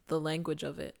with the language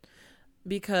of it,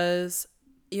 because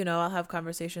you know, I'll have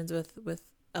conversations with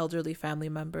elderly family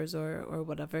members or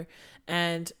whatever,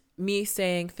 and me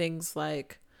saying things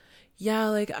like, yeah,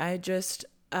 like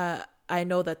I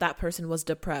know that person was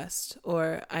depressed,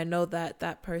 or I know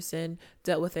that person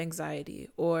dealt with anxiety,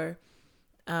 or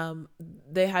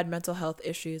they had mental health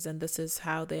issues and this is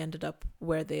how they ended up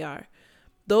where they are.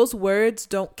 Those words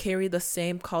don't carry the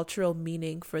same cultural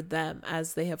meaning for them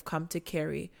as they have come to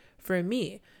carry for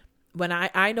me. When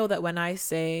I know that when I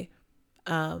say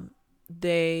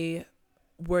they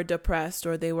were depressed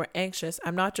or they were anxious,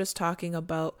 I'm not just talking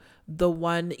about the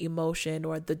one emotion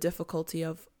or the difficulty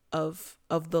of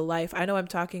the life. I know I'm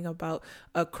talking about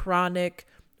a chronic,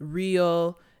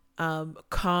 real,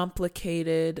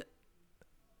 complicated,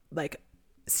 like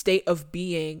state of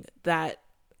being that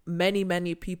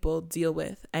many people deal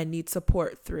with and need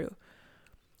support through.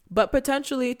 But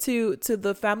potentially to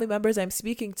the family members I'm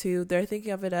speaking to, they're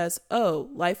thinking of it as, oh,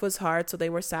 life was hard, so they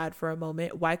were sad for a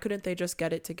moment. Why couldn't they just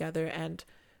get it together and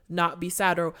not be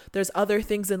sad? Or there's other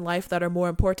things in life that are more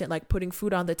important, like putting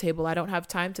food on the table. I don't have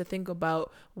time to think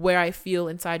about where I feel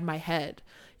inside my head,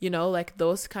 you know, like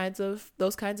those kinds of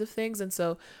things. And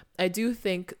so I do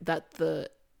think that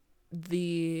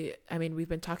I mean, we've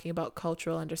been talking about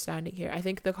cultural understanding here. I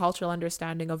think the cultural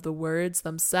understanding of the words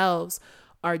themselves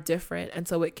are different, and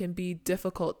so it can be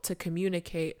difficult to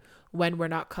communicate when we're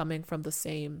not coming from the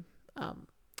same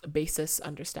basis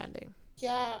understanding.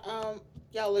 Yeah,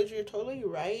 Liz, you're totally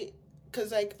right.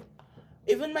 Cause like,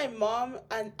 even my mom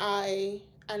and I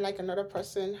and like another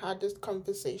person had this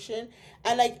conversation,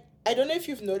 and like I don't know if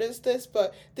you've noticed this,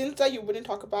 but things that you wouldn't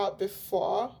talk about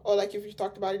before, or like if you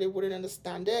talked about it, they wouldn't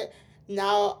understand it.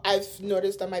 Now I've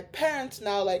noticed that my parents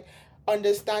now like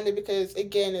understand it, because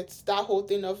again, it's that whole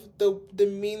thing of the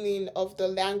meaning of the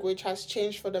language has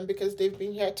changed for them because they've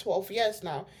been here 12 years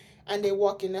now, and they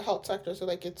work in the health sector. So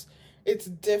like it's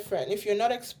different. If you're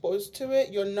not exposed to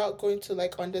it, you're not going to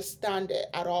like understand it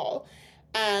at all.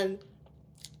 And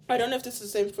I don't know if this is the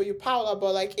same for you, Paula,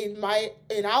 but like in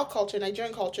our culture,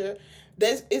 Nigerian culture,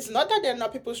 it's not that there are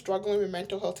not people struggling with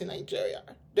mental health in Nigeria.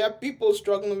 There are people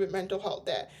struggling with mental health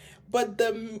there. But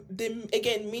the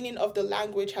again, meaning of the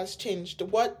language has changed.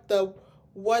 What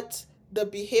the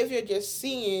behavior you're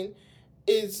seeing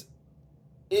is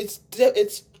it's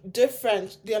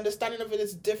different. The understanding of it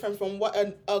is different from what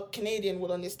a Canadian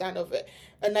would understand of it.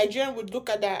 A Nigerian would look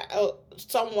at that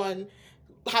someone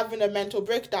having a mental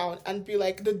breakdown and be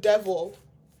like, the devil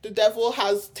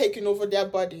has taken over their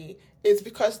body. It's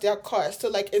because they're cursed. So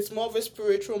like it's more of a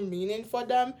spiritual meaning for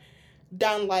them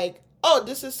than like, oh,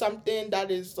 this is something that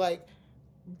is like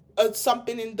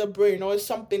something in the brain, or it's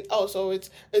something else, or it's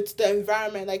the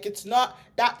environment. Like it's not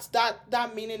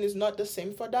that meaning is not the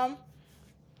same for them.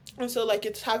 And so like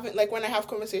it's having like when I have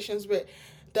conversations with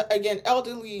the again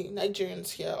elderly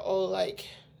Nigerians here, or like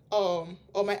or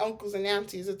my uncles and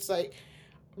aunties, it's like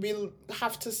we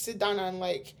have to sit down and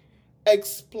like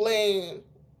explain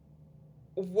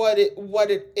what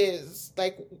it is,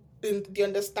 like in the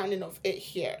understanding of it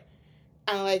here,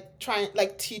 and like try and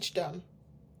like teach them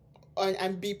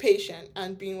and be patient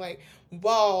and being like,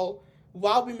 wow,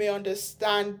 while we may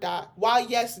understand that, while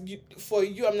yes, for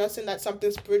you, I'm not saying that something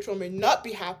spiritual may not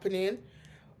be happening,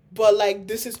 but like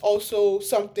this is also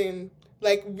something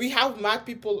like we have mad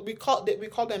people. We call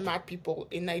them mad people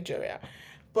in Nigeria,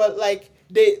 but like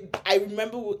I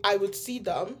remember I would see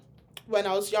them when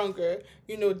I was younger.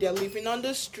 They're living on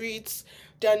the streets.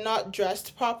 They're not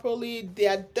dressed properly.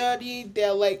 They're dirty.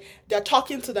 They're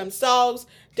talking to themselves.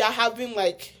 They're having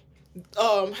like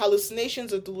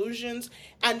hallucinations or delusions,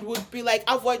 and would be like,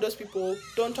 avoid those people,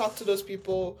 don't talk to those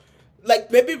people.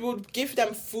 Like maybe we would give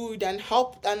them food and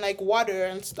help and like water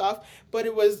and stuff, but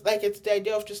it was like it's the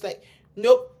idea of just like,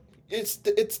 nope, it's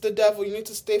the devil, you need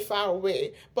to stay far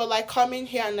away. But like coming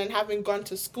here and then having gone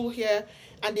to school here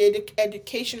and the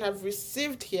education I've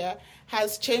received here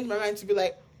has changed my mind to be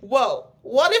like, whoa,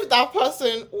 what if that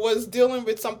person was dealing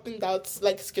with something that's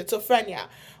like schizophrenia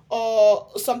or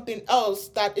something else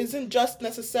that isn't just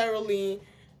necessarily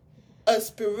a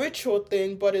spiritual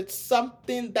thing, but it's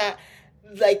something that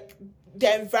like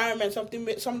the environment, something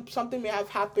may have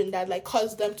happened that like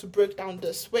caused them to break down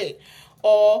this way,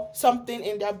 or something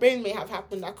in their brain may have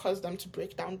happened that caused them to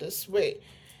break down this way.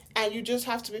 And you just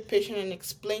have to be patient and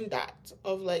explain that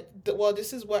of like, well,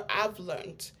 this is what I've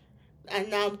learned, and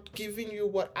now I'm giving you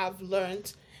what I've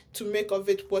learned to make of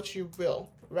it what you will,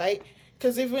 right?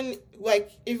 Because even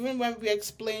when we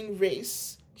explain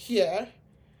race here,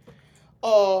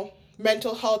 or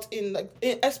mental health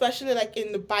especially like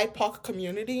in the BIPOC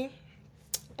community,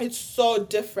 it's so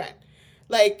different.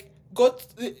 Like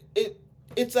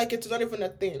it's like it's not even a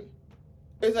thing.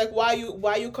 It's like, why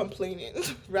are you complaining,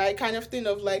 right? Kind of thing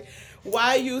of like,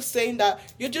 why are you saying that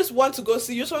you just want to go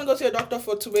see a doctor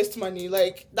to waste money?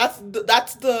 Like that's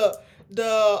the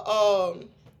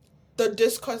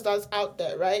discourse that's out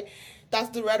there, right? That's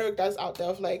the rhetoric that's out there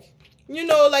of like,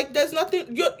 like there's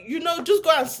nothing, just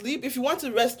go and sleep. If you want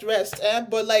to rest,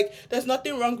 but like there's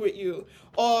nothing wrong with you.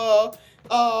 Or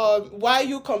why are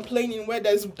you complaining where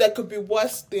there could be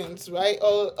worse things, right?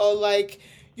 Or like,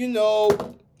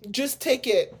 just take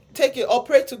it or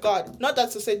pray to God. Not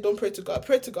that to say don't pray to God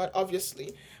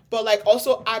obviously, but like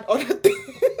also add other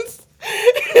things.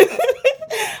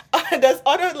 There's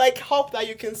other like help that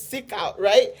you can seek out,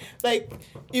 right? Like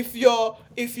if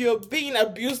you're being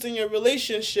abused in your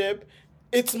relationship,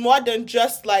 it's more than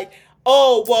just like,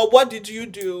 oh well, what did you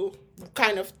do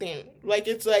kind of thing. Like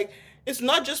it's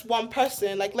not just one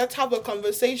person. Like let's have a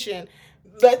conversation.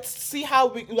 Let's see how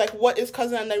we like what is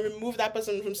causing, and then remove that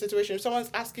person from the situation. If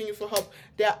someone's asking you for help,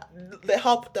 they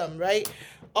help them, right?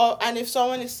 And if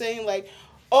someone is saying like,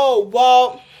 oh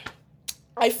well,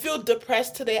 I feel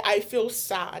depressed today, I feel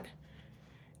sad,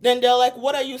 then they're like,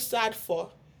 what are you sad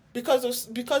for? Because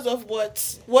of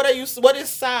what is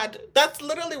sad? That's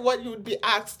literally what you would be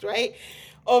asked, right?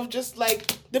 Of just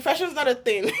like, depression is not a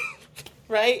thing.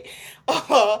 Right?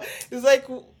 It's like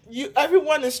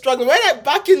everyone is struggling.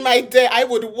 Back in my day, I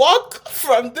would walk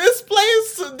from this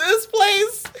place to this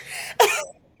place.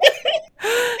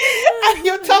 And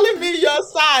you're telling me you're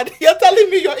sad. You're telling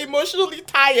me you're emotionally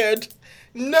tired.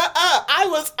 No, I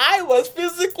was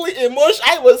physically emotional.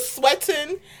 I was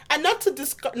sweating, and not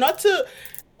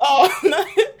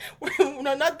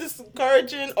not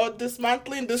discouraging or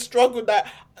dismantling the struggle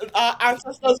that our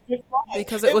ancestors before.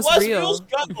 Because it was real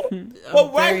struggle.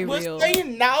 But very we're real.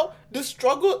 saying now the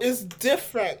struggle is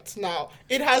different now.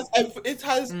 It has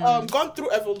gone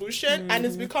through evolution and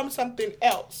it's become something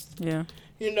else. Yeah.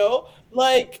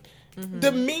 Like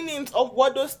the meanings of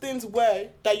what those things were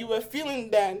that you were feeling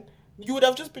then, you would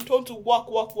have just been told to work,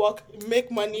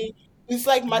 make money. It's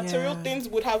like material things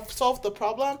would have solved the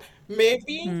problem,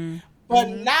 maybe. But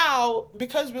now,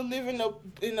 because we live in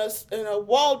a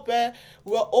world where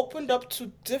we're opened up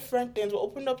to different things, we're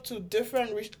opened up to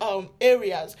different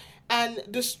areas, and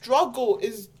the struggle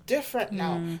is different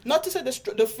now. Not to say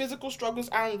the physical struggles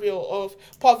aren't real, of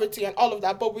poverty and all of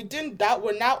that, but within that,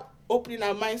 we're now opening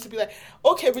our minds to be like,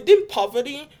 okay, within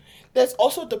poverty, there's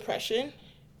also depression.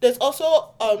 There's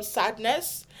also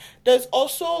sadness. There's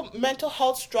also mental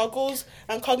health struggles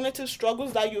and cognitive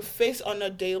struggles that you face on a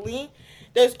daily.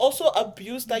 There's also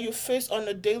abuse that you face on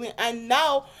a daily. And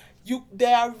now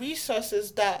there are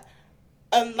resources that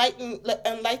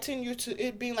enlighten you to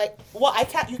it being like, well,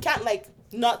 you can't like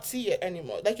not see it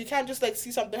anymore. Like you can't just like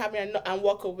see something happening and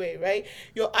walk away, right?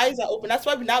 Your eyes are open. That's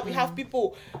why we have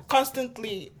people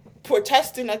constantly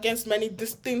protesting against many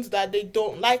things that they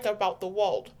don't like about the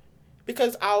world.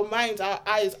 Because our minds, our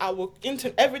eyes, our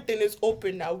internet, everything is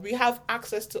open now. We have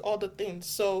access to all the things.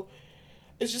 So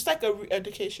it's just like a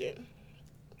re-education.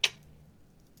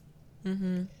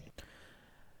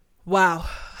 Wow.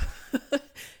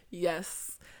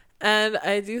 Yes. And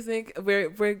I do think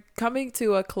we're coming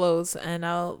to a close, and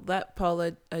I'll let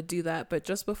Paula do that. But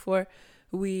just before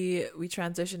we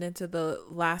transition into the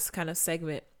last kind of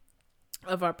segment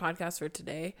of our podcast for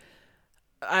today,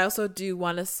 I also do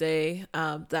want to say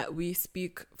that we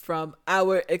speak from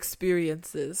our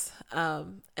experiences,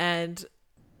 and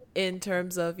in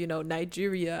terms of, you know,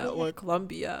 Nigeria or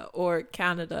Colombia or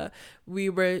Canada, we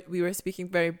were speaking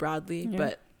very broadly,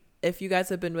 but if you guys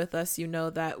have been with us, you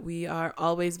know that we are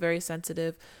always very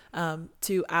sensitive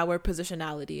to our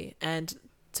positionality, and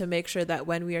to make sure that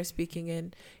when we are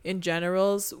speaking in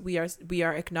generals, we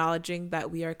are acknowledging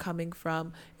that we are coming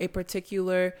from a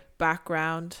particular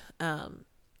background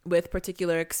with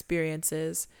particular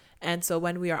experiences. And so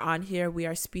when we are on here, we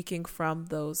are speaking from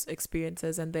those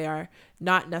experiences, and they are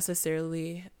not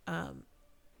necessarily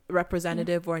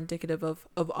representative or indicative of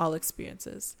all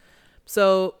experiences.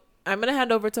 So I'm going to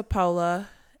hand over to Paula,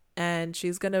 and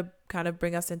she's going to kind of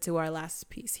bring us into our last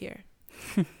piece here.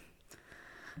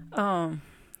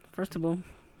 First of all,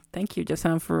 thank you,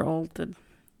 Jason, for all that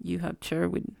you have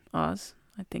shared with us.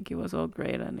 I think it was all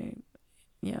great, and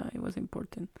it was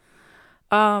important.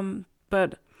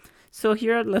 But so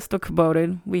here at Let's Talk About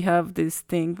It, we have this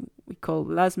thing we call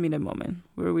last minute moment,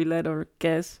 where we let our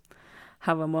guests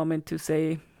have a moment to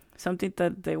say something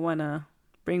that they want to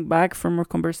bring back from our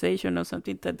conversation, or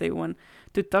something that they want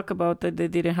to talk about that they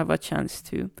didn't have a chance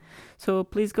to. So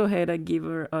please go ahead and give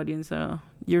our audience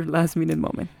your last minute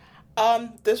moment.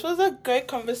 This was a great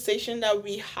conversation that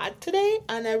we had today,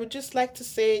 and I would just like to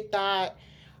say that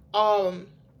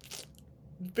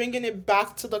bringing it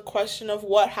back to the question of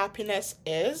what happiness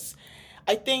is,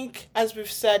 I think, as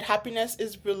we've said, happiness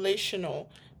is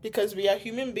relational, because we are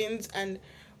human beings, and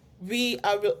we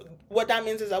are what that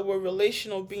means is that we're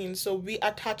relational beings. So we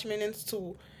attach meanings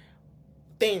to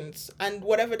things, and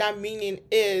whatever that meaning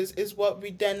is what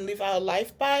we then live our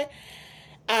life by.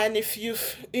 And if you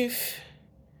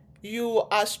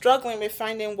are struggling with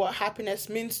finding what happiness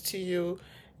means to you,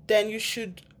 then you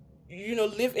should,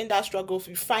 live in that struggle. If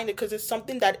you find it, because it's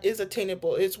something that is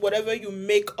attainable. It's whatever you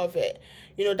make of it.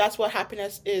 That's what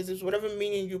happiness is whatever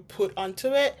meaning you put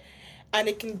onto it. And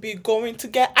it can be going to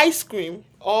get ice cream,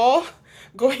 or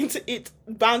going to eat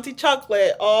Bounty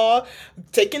chocolate, or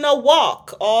taking a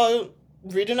walk, or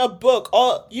reading a book,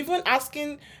 or even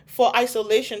asking for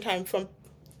isolation time from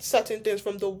certain things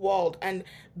from the world and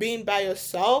being by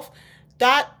yourself.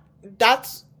 That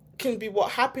can be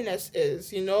what happiness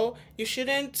is. You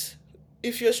shouldn't,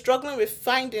 if you're struggling with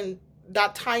finding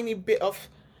that tiny bit of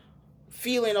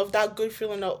feeling, of that good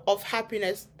feeling of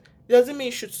happiness, doesn't mean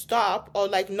you should stop or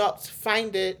not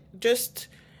find it. Just,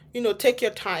 take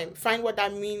your time, find what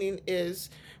that meaning is,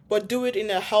 but do it in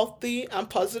a healthy and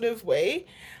positive way.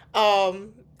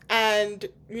 And,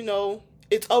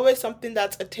 it's always something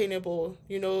that's attainable.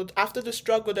 After the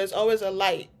struggle, there's always a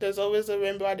light. There's always a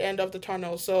rainbow at the end of the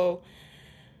tunnel. So,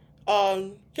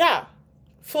 follow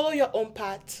your own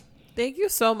path. Thank you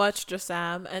so much,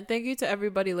 Jasam, and thank you to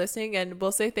everybody listening. And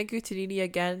we'll say thank you to Nini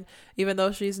again, even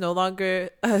though she's no longer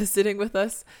sitting with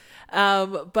us.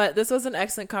 But this was an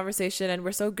excellent conversation, and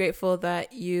we're so grateful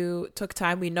that you took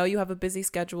time. We know you have a busy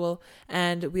schedule,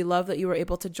 and we love that you were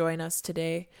able to join us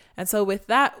today. And so with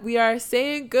that, we are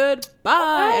saying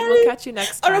goodbye, and we'll catch you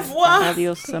next time. Au revoir.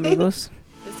 Adios, amigos.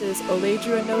 This is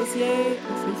Oladra Nozier.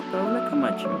 This is Paula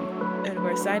Camacho. And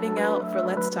we're signing out for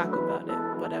Let's Talk About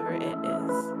It, whatever it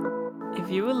is. If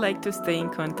you would like to stay in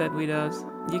contact with us,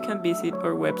 you can visit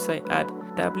our website at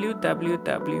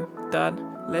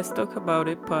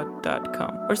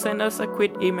www.letstalkaboutitpod.com or send us a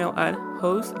quick email at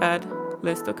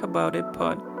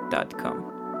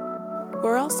host@letstalkaboutitpod.com.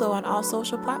 We're also on all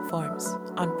social platforms,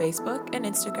 on Facebook and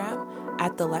Instagram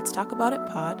at the Let's Talk About It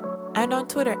Pod, and on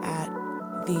Twitter at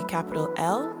the capital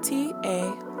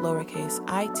LTA lowercase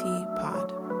IT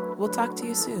pod. We'll talk to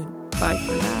you soon. Bye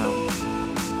for now.